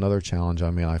throws another challenge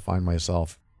on me and I find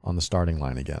myself on the starting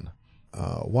line again.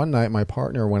 One night my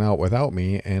partner went out without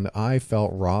me and I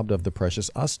felt robbed of the precious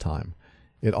us time.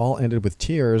 It all ended with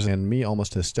tears and me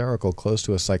almost hysterical, close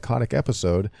to a psychotic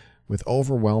episode with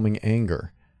overwhelming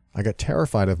anger. I got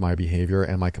terrified of my behavior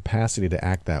and my capacity to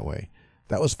act that way.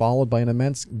 That was followed by an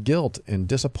immense guilt and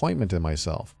disappointment in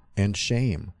myself and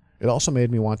shame. It also made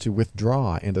me want to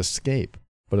withdraw and escape,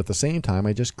 but at the same time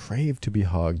I just craved to be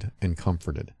hugged and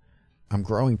comforted. I'm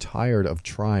growing tired of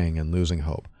trying and losing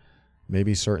hope.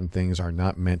 Maybe certain things are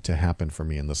not meant to happen for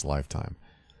me in this lifetime.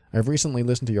 I've recently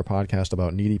listened to your podcast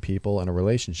about needy people in a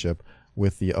relationship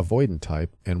with the avoidant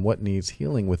type and what needs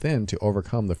healing within to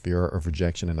overcome the fear of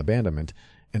rejection and abandonment,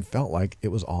 and felt like it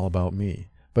was all about me.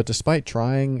 But despite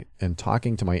trying and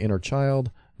talking to my inner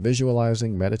child,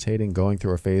 visualizing, meditating, going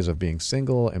through a phase of being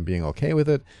single and being okay with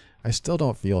it, I still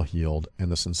don't feel healed,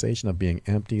 and the sensation of being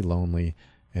empty, lonely,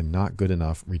 and not good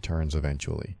enough returns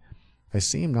eventually. I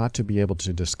seem not to be able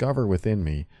to discover within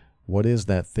me what is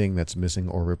that thing that's missing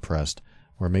or repressed,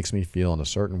 or makes me feel in a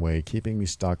certain way, keeping me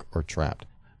stuck or trapped.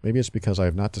 Maybe it's because I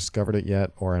have not discovered it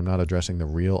yet, or I'm not addressing the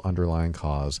real underlying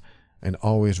cause, and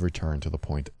always return to the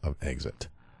point of exit.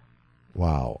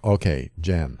 Wow. Okay,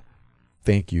 Jen,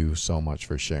 thank you so much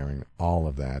for sharing all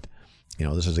of that. You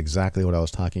know, this is exactly what I was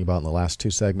talking about in the last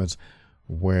two segments,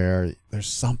 where there's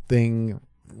something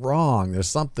wrong, there's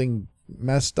something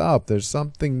messed up, there's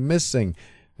something missing,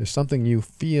 there's something you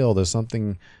feel, there's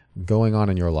something going on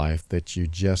in your life that you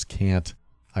just can't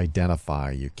identify,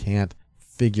 you can't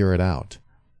figure it out.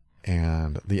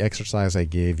 And the exercise I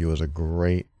gave you is a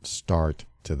great start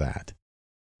to that.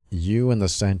 You in the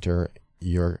center,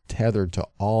 you're tethered to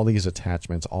all these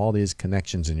attachments, all these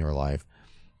connections in your life.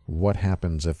 What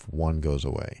happens if one goes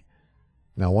away?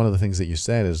 Now, one of the things that you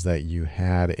said is that you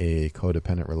had a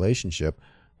codependent relationship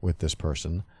with this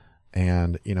person.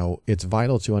 And, you know, it's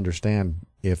vital to understand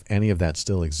if any of that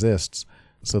still exists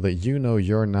so that you know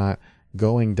you're not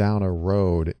going down a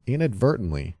road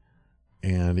inadvertently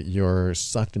and you're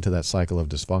sucked into that cycle of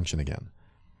dysfunction again.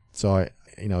 So,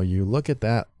 you look at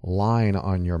that line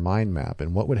on your mind map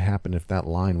and what would happen if that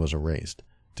line was erased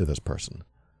to this person?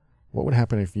 What would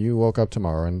happen if you woke up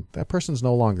tomorrow and that person's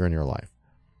no longer in your life?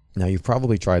 Now, you've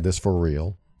probably tried this for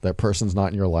real. That person's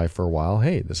not in your life for a while.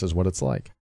 Hey, this is what it's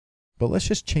like. But let's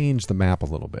just change the map a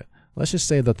little bit. Let's just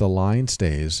say that the line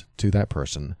stays to that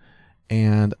person,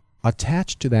 and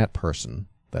attached to that person,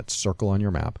 that circle on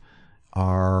your map,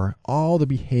 are all the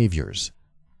behaviors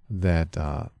that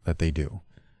they do.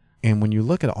 And when you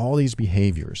look at all these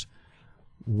behaviors,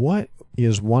 what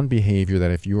is one behavior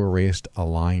that if you erased a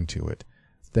line to it,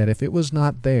 that if it was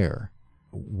not there,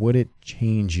 would it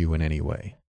change you in any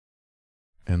way?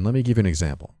 And let me give you an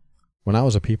example. When I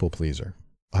was a people pleaser,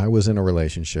 I was in a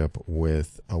relationship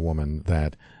with a woman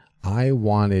that I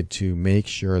wanted to make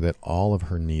sure that all of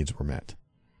her needs were met.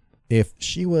 If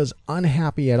she was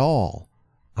unhappy at all,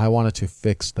 I wanted to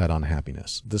fix that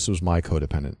unhappiness. This was my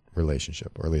codependent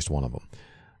relationship, or at least one of them.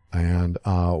 And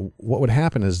what would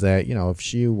happen is that, if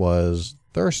she was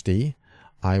thirsty,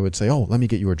 I would say, oh, let me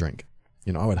get you a drink.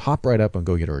 I would hop right up and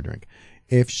go get her a drink.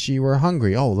 If she were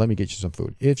hungry, oh, let me get you some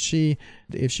food. If she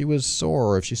was sore,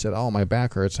 or if she said, oh, my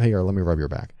back hurts, hey, or let me rub your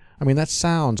back. I mean, that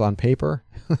sounds on paper,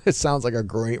 it sounds like a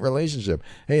great relationship.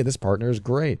 Hey, this partner is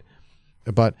great.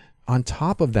 But on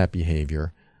top of that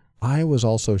behavior, I was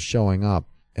also showing up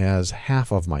as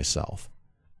half of myself,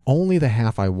 only the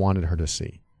half I wanted her to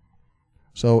see.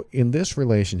 So in this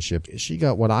relationship, she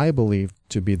got what I believed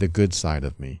to be the good side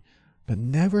of me, but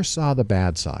never saw the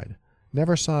bad side.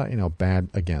 Never saw, bad,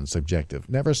 again, subjective.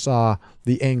 Never saw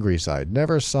the angry side.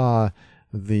 Never saw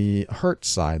the hurt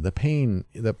side, the pain,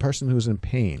 the person who's in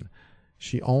pain.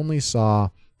 She only saw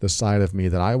the side of me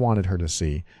that I wanted her to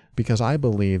see, because I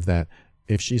believed that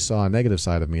if she saw a negative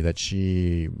side of me, that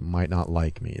she might not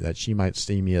like me, that she might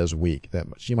see me as weak, that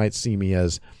she might see me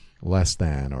as less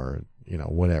than, or,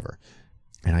 whatever.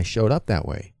 And I showed up that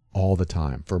way all the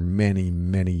time for many,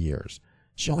 many years.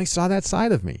 She only saw that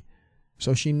side of me.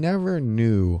 So she never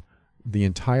knew the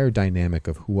entire dynamic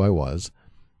of who I was.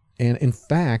 And in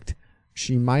fact,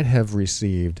 she might have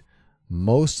received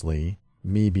mostly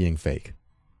me being fake.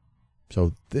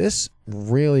 So this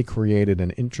really created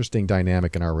an interesting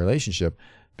dynamic in our relationship,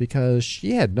 because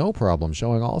she had no problem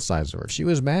showing all sides of her. If she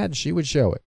was mad, she would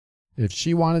show it. If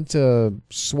she wanted to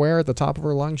swear at the top of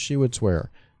her lungs, she would swear.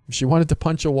 If she wanted to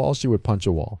punch a wall, she would punch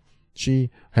a wall. She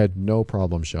had no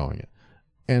problem showing it.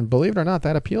 And believe it or not,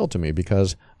 that appealed to me,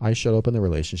 because I showed up in the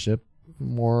relationship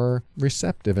more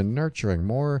receptive and nurturing,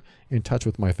 more in touch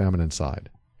with my feminine side.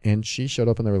 And she showed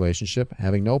up in the relationship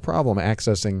having no problem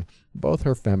accessing both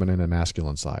her feminine and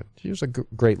masculine side. She was a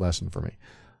great lesson for me.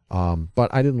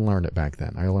 But I didn't learn it back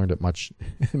then. I learned it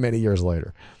many years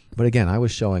later. But again, I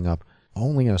was showing up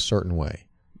only in a certain way.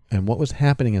 And what was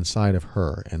happening inside of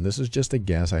her, and this is just a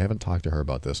guess, I haven't talked to her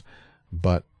about this,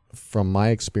 but from my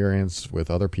experience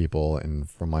with other people and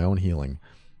from my own healing,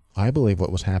 I believe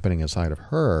what was happening inside of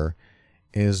her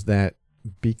is that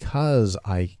because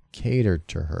I catered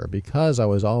to her, because I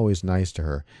was always nice to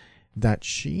her, that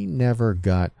she never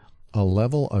got a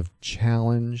level of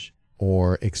challenge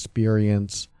or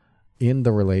experience in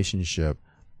the relationship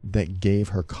that gave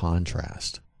her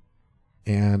contrast.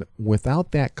 And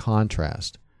without that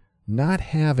contrast, not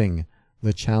having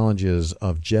the challenges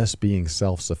of just being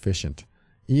self-sufficient,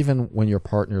 even when your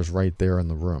partner's right there in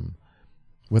the room,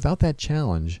 without that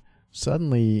challenge,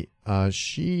 suddenly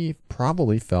she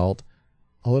probably felt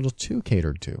a little too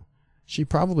catered to. She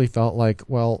probably felt like,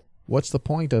 well, what's the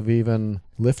point of even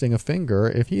lifting a finger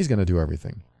if he's going to do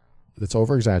everything? That's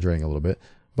over-exaggerating a little bit,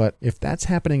 but if that's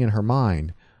happening in her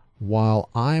mind while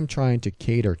I'm trying to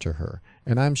cater to her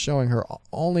and I'm showing her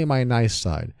only my nice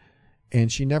side, and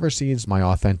she never sees my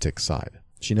authentic side,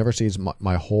 she never sees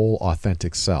my whole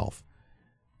authentic self,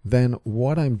 then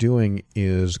what I'm doing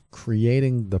is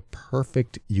creating the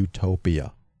perfect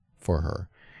utopia for her.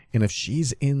 And if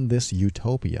she's in this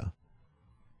utopia,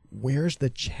 where's the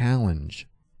challenge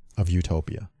of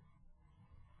utopia?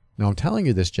 Now, I'm telling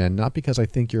you this, Jen, not because I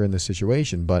think you're in this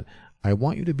situation, but I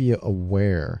want you to be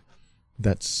aware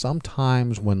that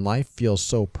sometimes when life feels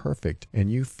so perfect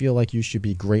and you feel like you should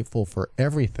be grateful for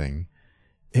everything,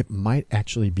 it might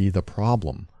actually be the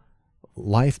problem.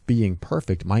 Life being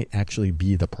perfect might actually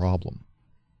be the problem,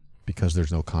 because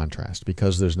there's no contrast,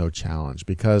 because there's no challenge,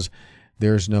 because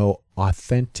there's no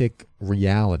authentic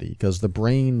reality, because the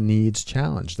brain needs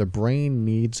challenge. The brain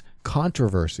needs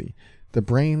controversy. The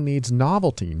brain needs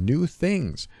novelty, new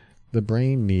things. The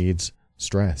brain needs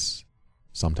stress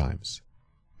sometimes.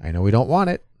 I know we don't want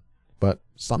it, but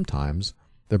sometimes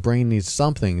the brain needs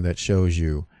something that shows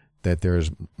you that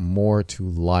there's more to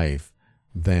life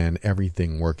than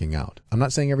everything working out. I'm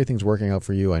not saying everything's working out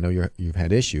for you. I know you've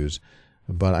had issues,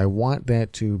 but I want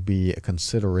that to be a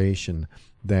consideration,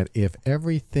 that if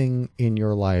everything in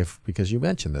your life, because you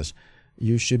mentioned this,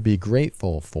 you should be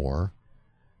grateful for,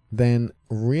 then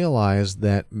realize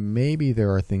that maybe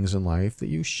there are things in life that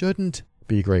you shouldn't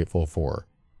be grateful for.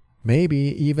 Maybe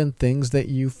even things that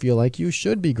you feel like you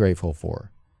should be grateful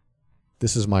for.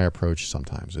 This is my approach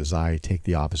sometimes, is I take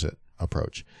the opposite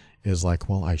approach. Is like,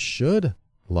 well, I should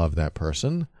love that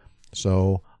person,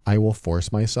 so I will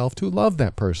force myself to love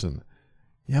that person.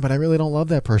 Yeah, but I really don't love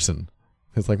that person.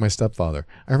 It's like my stepfather.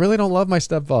 I really don't love my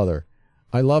stepfather.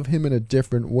 I love him in a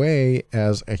different way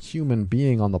as a human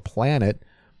being on the planet,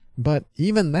 but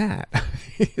even that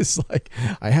is like,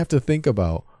 I have to think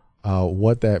about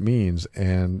what that means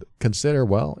and consider,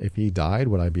 well, if he died,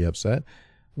 would I be upset?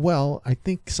 Well, I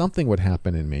think something would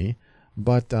happen in me,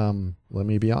 But let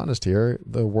me be honest here.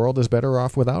 The world is better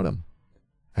off without him.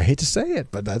 I hate to say it,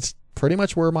 but that's pretty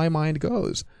much where my mind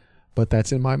goes. But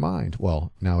that's in my mind.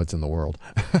 Well, now it's in the world.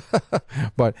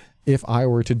 But if I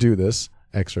were to do this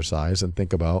exercise and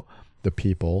think about the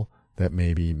people that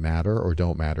maybe matter or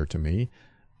don't matter to me,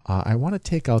 I want to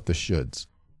take out the shoulds.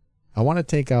 I want to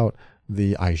take out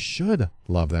the I should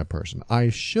love that person. I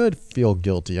should feel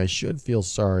guilty. I should feel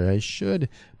sorry. I should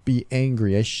be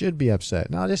angry. I should be upset.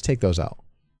 Now, I'll just take those out.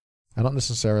 I don't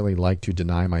necessarily like to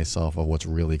deny myself of what's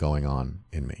really going on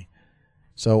in me.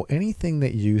 So anything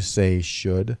that you say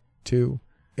should to,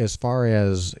 as far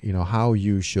as, how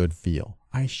you should feel,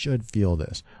 I should feel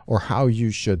this, or how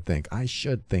you should think, I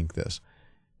should think this.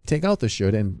 Take out the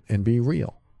should and be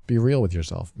real. Be real with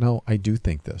yourself. No, I do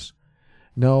think this.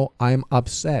 No, I'm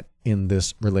upset in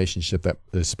this relationship that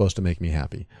is supposed to make me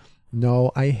happy.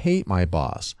 No, I hate my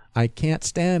boss. I can't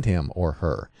stand him or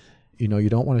her. You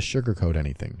don't want to sugarcoat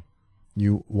anything.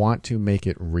 You want to make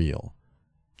it real.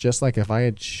 Just like if I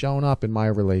had shown up in my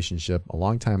relationship a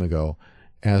long time ago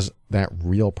as that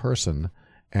real person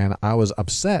and I was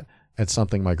upset at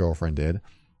something my girlfriend did,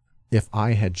 if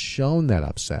I had shown that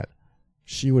upset,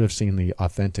 she would have seen the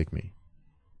authentic me.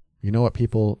 You know what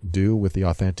people do with the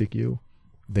authentic you?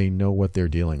 They know what they're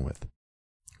dealing with.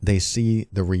 They see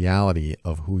the reality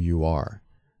of who you are.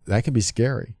 That can be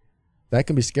scary. That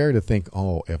can be scary to think,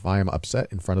 oh, if I am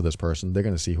upset in front of this person, they're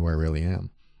going to see who I really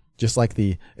am. Just like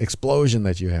the explosion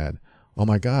that you had. Oh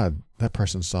my God, that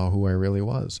person saw who I really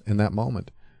was in that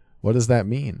moment. What does that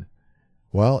mean?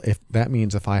 Well, if that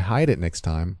means if I hide it next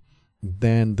time,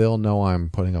 then they'll know I'm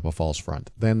putting up a false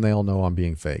front. Then they'll know I'm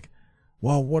being fake.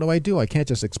 Well, what do? I can't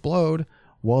just explode.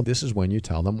 Well, this is when you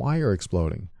tell them why you're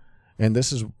exploding. And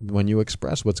this is when you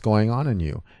express what's going on in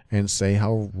you and say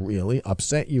how really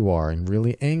upset you are and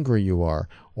really angry you are.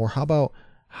 Or how about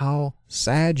how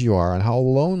sad you are and how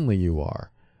lonely you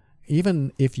are.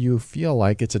 Even if you feel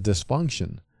like it's a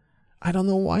dysfunction. I don't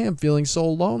know why I'm feeling so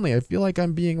lonely. I feel like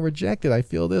I'm being rejected. I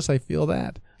feel this, I feel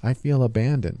that. I feel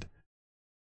abandoned.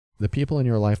 The people in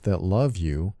your life that love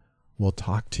you will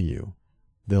talk to you.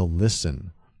 They'll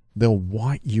listen. They'll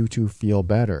want you to feel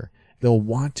better. They'll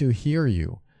want to hear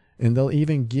you. And they'll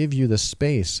even give you the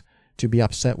space to be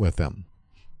upset with them.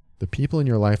 The people in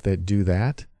your life that do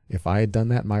that, if I had done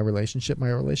that in my relationship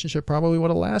probably would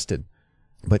have lasted.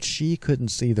 But she couldn't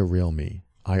see the real me.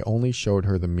 I only showed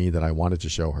her the me that I wanted to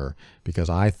show her because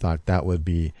I thought that would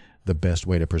be the best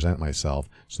way to present myself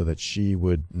so that she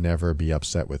would never be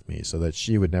upset with me, so that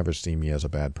she would never see me as a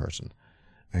bad person.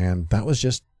 And that was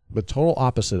just the total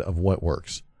opposite of what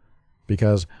works.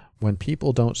 Because when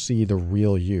people don't see the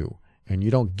real you, and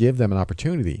you don't give them an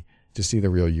opportunity to see the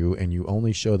real you, and you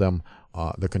only show them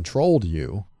the controlled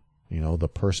you, the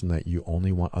person that you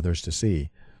only want others to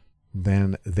see,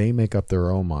 then they make up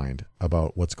their own mind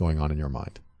about what's going on in your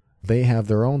mind. They have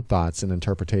their own thoughts and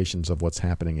interpretations of what's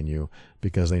happening in you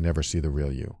because they never see the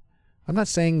real you. I'm not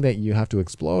saying that you have to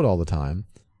explode all the time.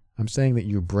 I'm saying that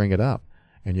you bring it up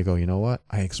and you go, you know what?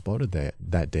 I exploded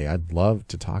that day. I'd love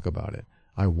to talk about it.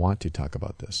 I want to talk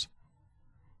about this.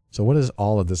 So what does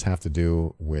all of this have to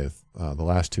do with the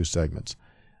last two segments?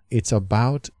 It's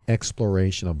about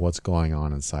exploration of what's going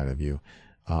on inside of you.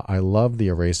 I love the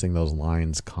erasing those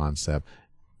lines concept,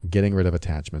 getting rid of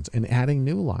attachments and adding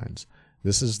new lines.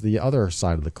 This is the other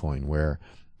side of the coin where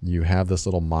you have this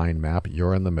little mind map,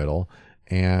 you're in the middle,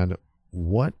 and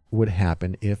what would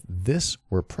happen if this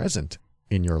were present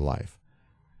in your life?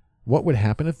 What would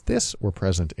happen if this were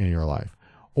present in your life?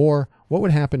 Or what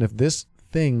would happen if this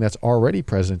thing that's already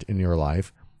present in your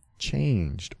life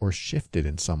changed or shifted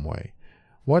in some way?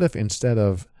 What if instead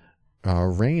of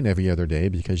rain every other day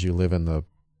because you live in the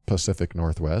Pacific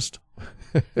Northwest,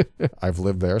 I've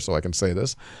lived there so I can say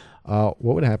this, what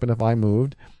would happen if I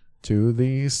moved to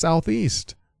the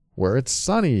Southeast where it's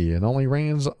sunny and only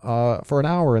rains for an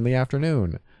hour in the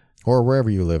afternoon, or wherever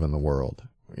you live in the world?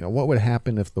 What would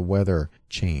happen if the weather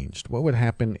changed? What would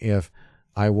happen if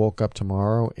I woke up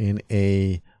tomorrow in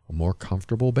a more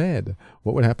comfortable bed?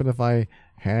 What would happen if I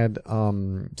had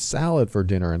salad for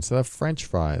dinner instead of French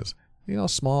fries?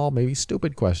 Small, maybe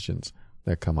stupid questions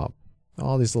that come up.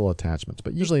 All these little attachments.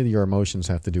 But usually your emotions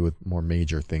have to do with more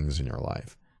major things in your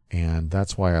life. And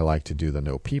that's why I like to do the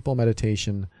No People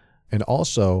meditation, and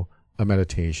also a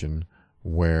meditation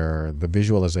where the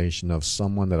visualization of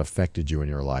someone that affected you in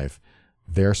your life,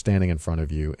 they're standing in front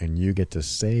of you and you get to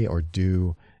say or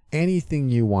do anything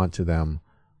you want to them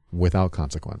without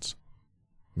consequence.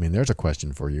 There's a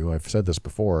question for you. I've said this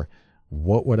before.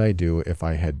 What would I do if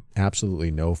I had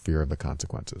absolutely no fear of the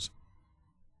consequences?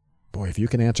 Boy, if you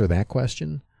can answer that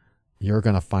question, you're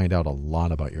going to find out a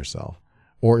lot about yourself.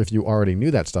 Or if you already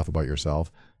knew that stuff about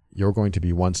yourself, you're going to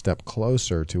be one step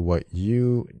closer to what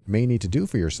you may need to do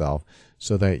for yourself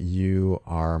so that you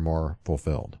are more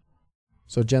fulfilled.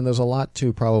 So Jen, there's a lot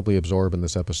to probably absorb in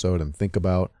this episode and think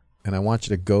about, and I want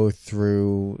you to go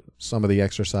through some of the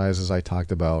exercises I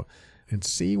talked about and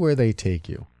see where they take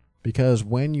you. Because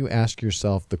when you ask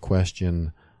yourself the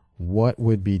question, what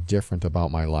would be different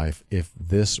about my life if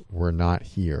this were not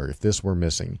here, if this were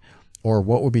missing? Or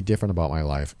what would be different about my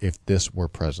life if this were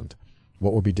present?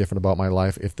 What would be different about my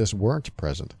life if this weren't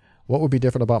present? What would be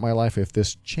different about my life if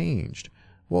this changed?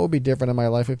 What would be different in my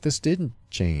life if this didn't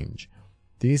change?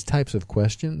 These types of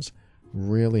questions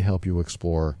really help you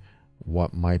explore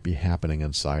what might be happening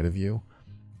inside of you.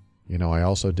 You know, I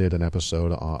also did an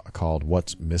episode called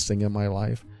What's Missing in My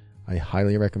Life. I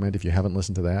highly recommend, if you haven't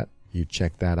listened to that, you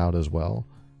check that out as well,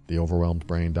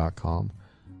 theoverwhelmedbrain.com.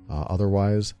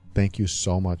 Otherwise, thank you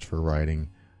so much for writing.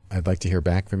 I'd like to hear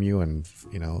back from you and,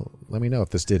 let me know if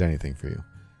this did anything for you.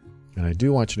 And I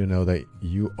do want you to know that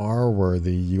you are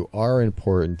worthy, you are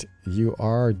important, you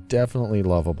are definitely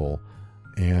lovable.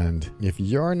 And if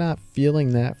you're not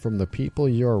feeling that from the people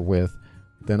you're with,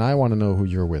 then I want to know who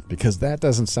you're with, because that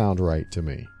doesn't sound right to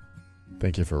me.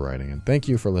 Thank you for writing, and thank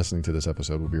you for listening to this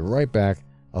episode. We'll be right back.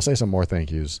 I'll say some more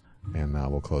thank yous, and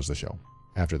we'll close the show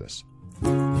after this.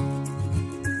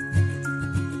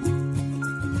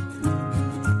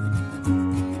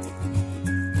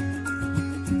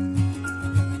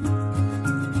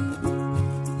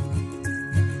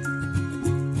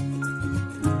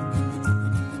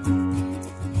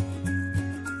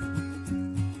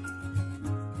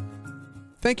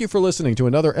 Thank you for listening to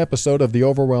another episode of The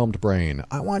Overwhelmed Brain.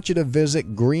 I want you to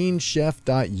visit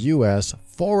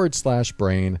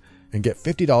greenchef.us/brain and get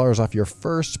 $50 off your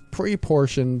first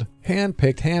pre-portioned,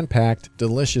 hand-picked, hand-packed,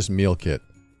 delicious meal kit.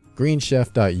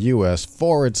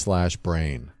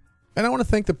 greenchef.us/brain. And I want to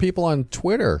thank the people on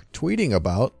Twitter tweeting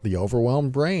about The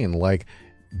Overwhelmed Brain, like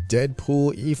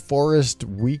Deadpool E. Forest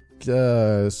Week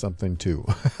something too,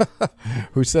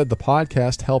 who said the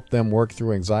podcast helped them work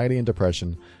through anxiety and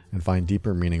depression and find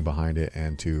deeper meaning behind it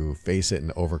and to face it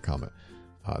and overcome it.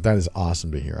 That is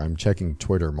awesome to hear. I'm checking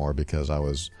Twitter more because I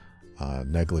was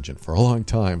negligent for a long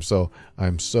time. So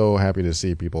I'm so happy to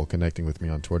see people connecting with me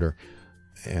on Twitter.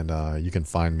 And you can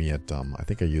find me at, I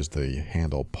think I used the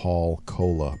handle Paul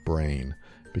Cola Brain,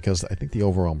 because I think the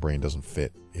Overwhelmed Brain doesn't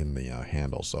fit in the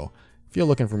handle. So if you're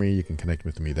looking for me, you can connect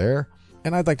with me there.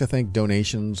 And I'd like to thank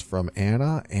donations from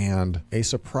Anna and a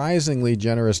surprisingly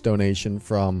generous donation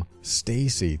from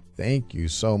Stacy. Thank you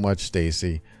so much,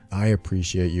 Stacy. I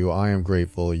appreciate you. I am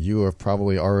grateful. You have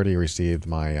probably already received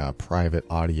my private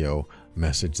audio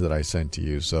message that I sent to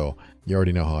you, so you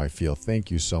already know how I feel.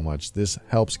 Thank you so much. This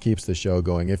helps keeps the show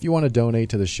going. If you want to donate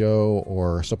to the show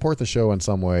or support the show in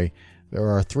some way, there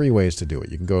are 3 ways to do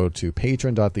it. You can go to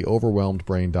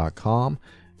patron.theoverwhelmedbrain.com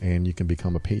and you can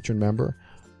become a patron member.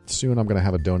 Soon I'm going to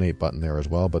have a donate button there as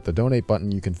well, but the donate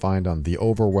button you can find on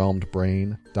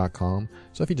theoverwhelmedbrain.com.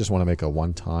 So if you just want to make a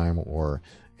one-time or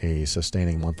a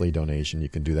sustaining monthly donation, you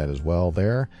can do that as well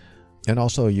there. And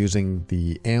also using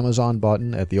the Amazon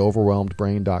button at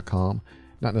theoverwhelmedbrain.com.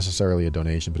 Not necessarily a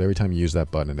donation, but every time you use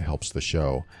that button, it helps the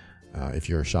show if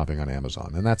you're shopping on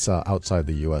Amazon. And that's outside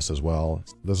the U.S. as well.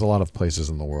 There's a lot of places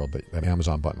in the world that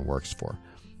Amazon button works for.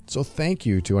 So thank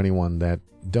you to anyone that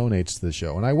donates to the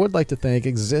show. And I would like to thank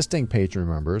existing patron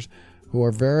members who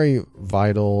are very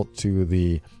vital to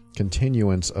the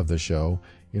continuance of the show.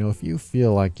 If you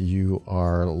feel like you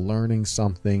are learning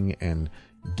something and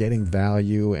getting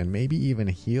value and maybe even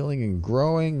healing and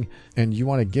growing, and you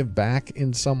want to give back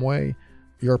in some way,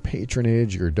 your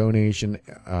patronage, your donation,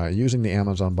 using the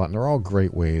Amazon button are all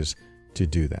great ways to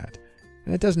do that.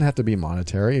 And it doesn't have to be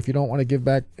monetary. If you don't want to give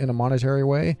back in a monetary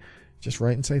way, just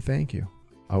write and say thank you.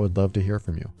 I would love to hear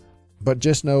from you. But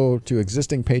just know, to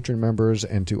existing patron members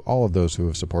and to all of those who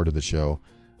have supported the show,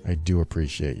 I do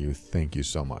appreciate you. Thank you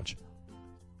so much.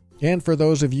 And for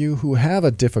those of you who have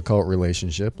a difficult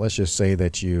relationship, let's just say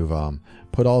that you've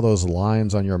put all those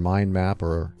lines on your mind map,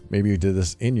 or maybe you did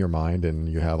this in your mind and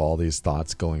you have all these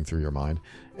thoughts going through your mind,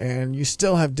 and you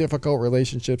still have difficult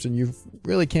relationships and you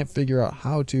really can't figure out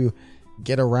how to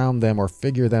get around them or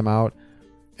figure them out,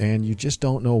 and you just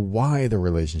don't know why the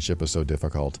relationship is so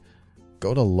difficult,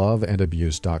 go to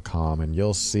loveandabuse.com and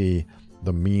you'll see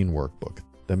the MEAN workbook.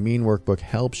 The MEAN workbook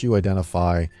helps you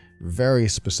identify very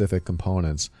specific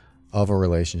components of a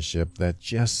relationship that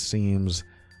just seems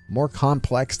more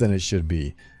complex than it should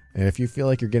be. And if you feel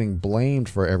like you're getting blamed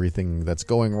for everything that's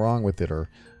going wrong with it, or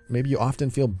maybe you often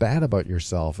feel bad about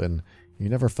yourself and you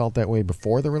never felt that way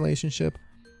before the relationship,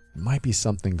 it might be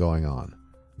something going on.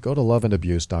 go to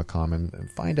loveandabuse.com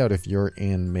and find out if you're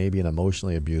in maybe an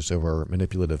emotionally abusive or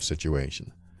manipulative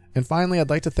situation. And finally, I'd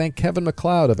like to thank Kevin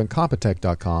MacLeod of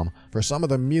Incompetech.com for some of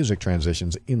the music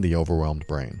transitions in The Overwhelmed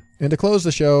Brain. And to close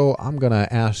the show, I'm going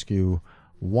to ask you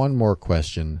one more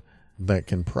question that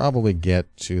can probably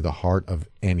get to the heart of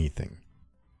anything.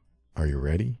 Are you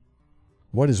ready?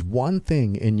 What is one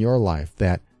thing in your life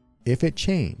that, if it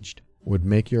changed, would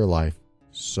make your life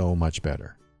so much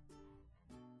better?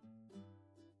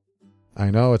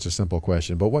 I know it's a simple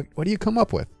question, but what do you come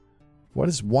up with? What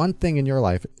is one thing in your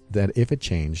life that, if it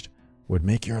changed, would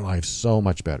make your life so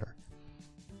much better?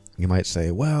 You might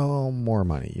say, well, more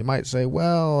money. You might say,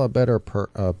 well, a better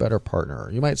partner.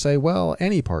 You might say, well,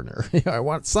 any partner. I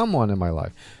want someone in my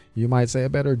life. You might say a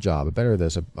better job, a better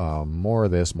this, more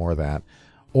this, more that.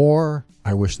 Or,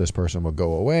 I wish this person would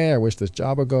go away. I wish this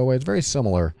job would go away. It's very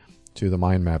similar to the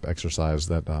mind map exercise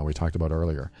that we talked about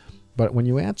earlier. But when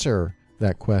you answer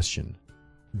that question,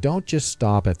 don't just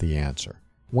stop at the answer.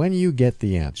 When you get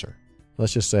the answer,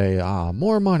 let's just say,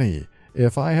 more money.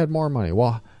 If I had more money,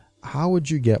 well, how would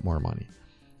you get more money?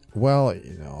 Well,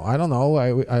 I don't know.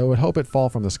 I would hope it fall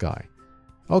from the sky.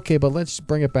 Okay, but let's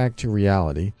bring it back to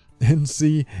reality and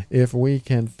see if we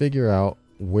can figure out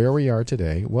where we are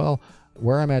today. Well,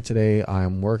 where I'm at today,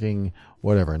 I'm working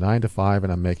 9 to 5,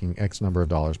 and I'm making X number of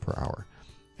dollars per hour.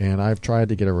 And I've tried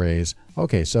to get a raise.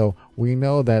 Okay, so we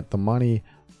know that the money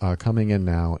coming in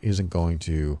now isn't going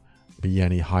to be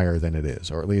any higher than it is,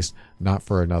 or at least not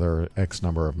for another X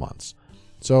number of months.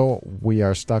 So we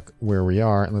are stuck where we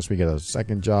are unless we get a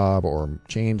second job or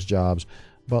change jobs.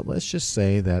 But let's just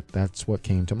say that that's what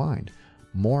came to mind.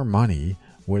 More money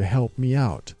would help me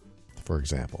out, for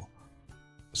example.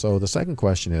 So the second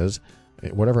question is,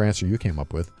 whatever answer you came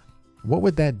up with, what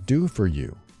would that do for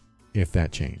you if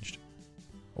that changed?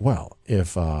 Well,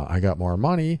 if I got more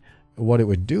money, what it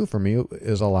would do for me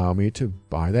is allow me to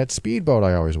buy that speedboat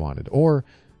I always wanted, or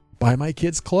buy my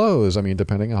kids clothes. I mean,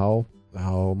 depending on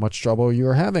how much trouble you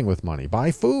are having with money.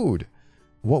 Buy food.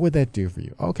 What would that do for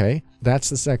you? Okay, that's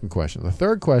the second question. The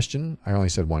third question, I only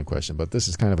said one question, but this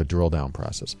is kind of a drill down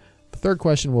process. The third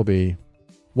question will be,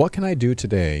 what can I do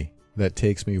today that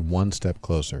takes me one step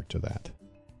closer to that?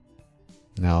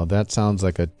 Now, that sounds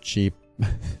like a cheap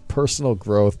personal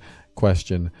growth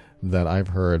question that I've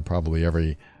heard probably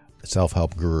every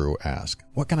self-help guru ask.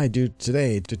 What can I do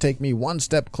today to take me one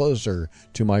step closer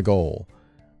to my goal?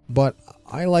 But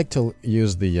I like to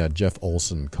use the Jeff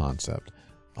Olson concept.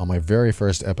 On my very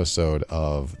first episode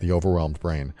of The Overwhelmed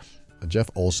Brain, Jeff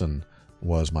Olson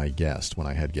was my guest when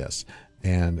I had guests,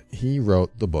 and he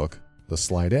wrote the book, The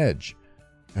Slight Edge.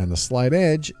 And The Slight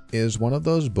Edge is one of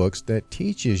those books that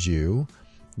teaches you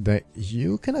that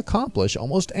you can accomplish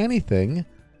almost anything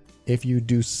if you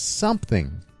do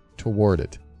something toward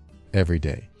it every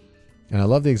day. And I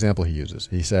love the example he uses.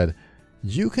 He said,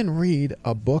 you can read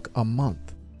a book a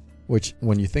month, which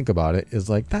when you think about it is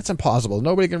like, that's impossible.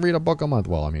 Nobody can read a book a month.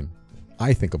 Well, I mean,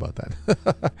 I think about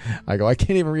that. I go, I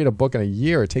can't even read a book in a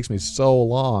year. It takes me so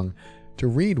long to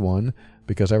read one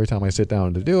because every time I sit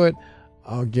down to do it,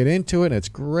 I'll get into it and it's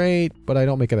great, but I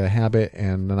don't make it a habit.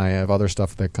 And then I have other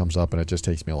stuff that comes up and it just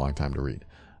takes me a long time to read.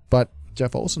 But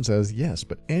Jeff Olson says, yes,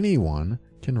 but anyone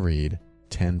can read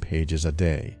 10 pages a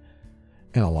day.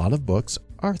 And a lot of books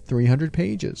are 300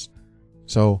 pages.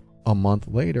 So a month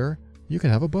later, you can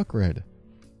have a book read.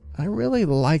 I really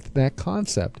liked that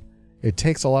concept. It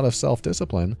takes a lot of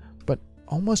self-discipline, but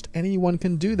almost anyone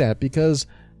can do that because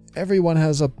everyone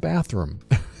has a bathroom.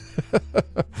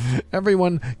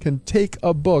 Everyone can take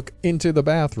a book into the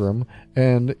bathroom,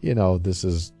 and, this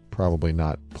is probably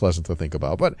not pleasant to think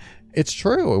about, but it's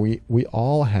true. We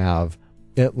all have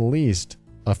at least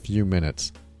a few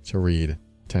minutes to read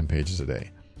 10 pages a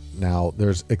day. Now,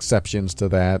 there's exceptions to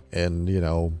that, and,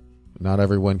 not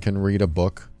everyone can read a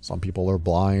book. Some people are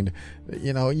blind.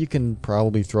 You can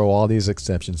probably throw all these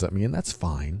exceptions at me, and that's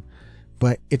fine.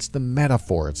 But it's the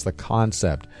metaphor, it's the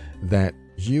concept that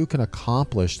you can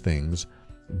accomplish things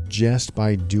just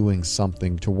by doing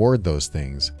something toward those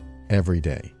things every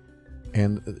day.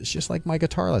 And it's just like my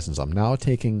guitar lessons. I'm now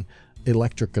taking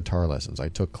electric guitar lessons. I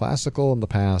took classical in the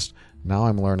past. Now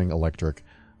I'm learning electric.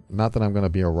 Not that I'm going to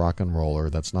be a rock and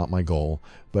roller. That's not my goal.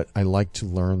 But I like to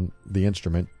learn the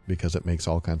instrument because it makes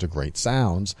all kinds of great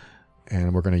sounds.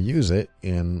 And we're going to use it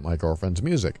in my girlfriend's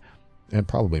music. And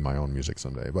probably my own music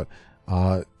someday. But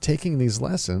taking these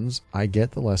lessons, I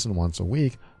get the lesson once a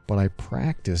week. But I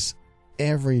practice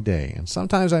every day. And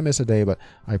sometimes I miss a day. But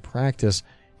I practice,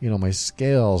 my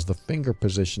scales, the finger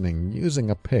positioning,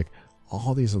 using a pick.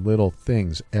 All these little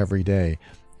things every day.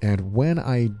 And when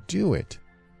I do it,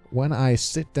 when I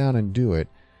sit down and do it,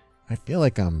 I feel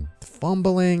like I'm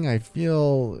fumbling. I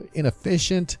feel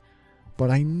inefficient,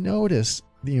 but I notice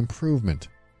the improvement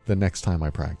the next time I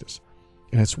practice.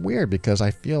 And it's weird because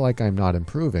I feel like I'm not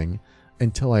improving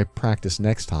until I practice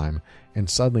next time, and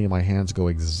suddenly my hands go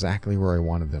exactly where I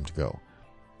wanted them to go.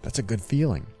 That's a good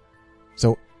feeling.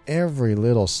 So every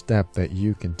little step that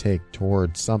you can take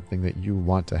towards something that you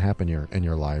want to happen in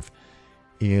your life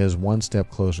is one step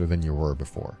closer than you were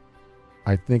before.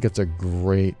 I think it's a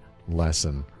great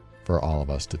lesson for all of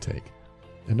us to take.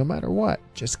 And no matter what,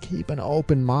 just keep an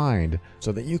open mind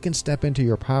so that you can step into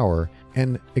your power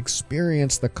and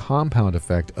experience the compound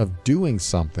effect of doing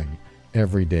something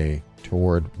every day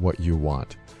toward what you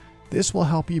want. This will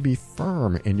help you be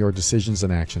firm in your decisions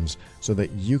and actions so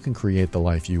that you can create the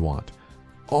life you want.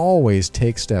 Always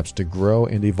take steps to grow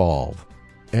and evolve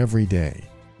every day.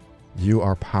 You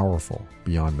are powerful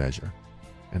beyond measure.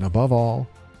 And above all,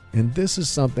 and this is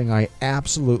something I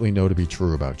absolutely know to be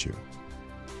true about you,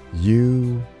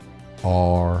 you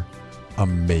are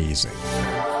amazing.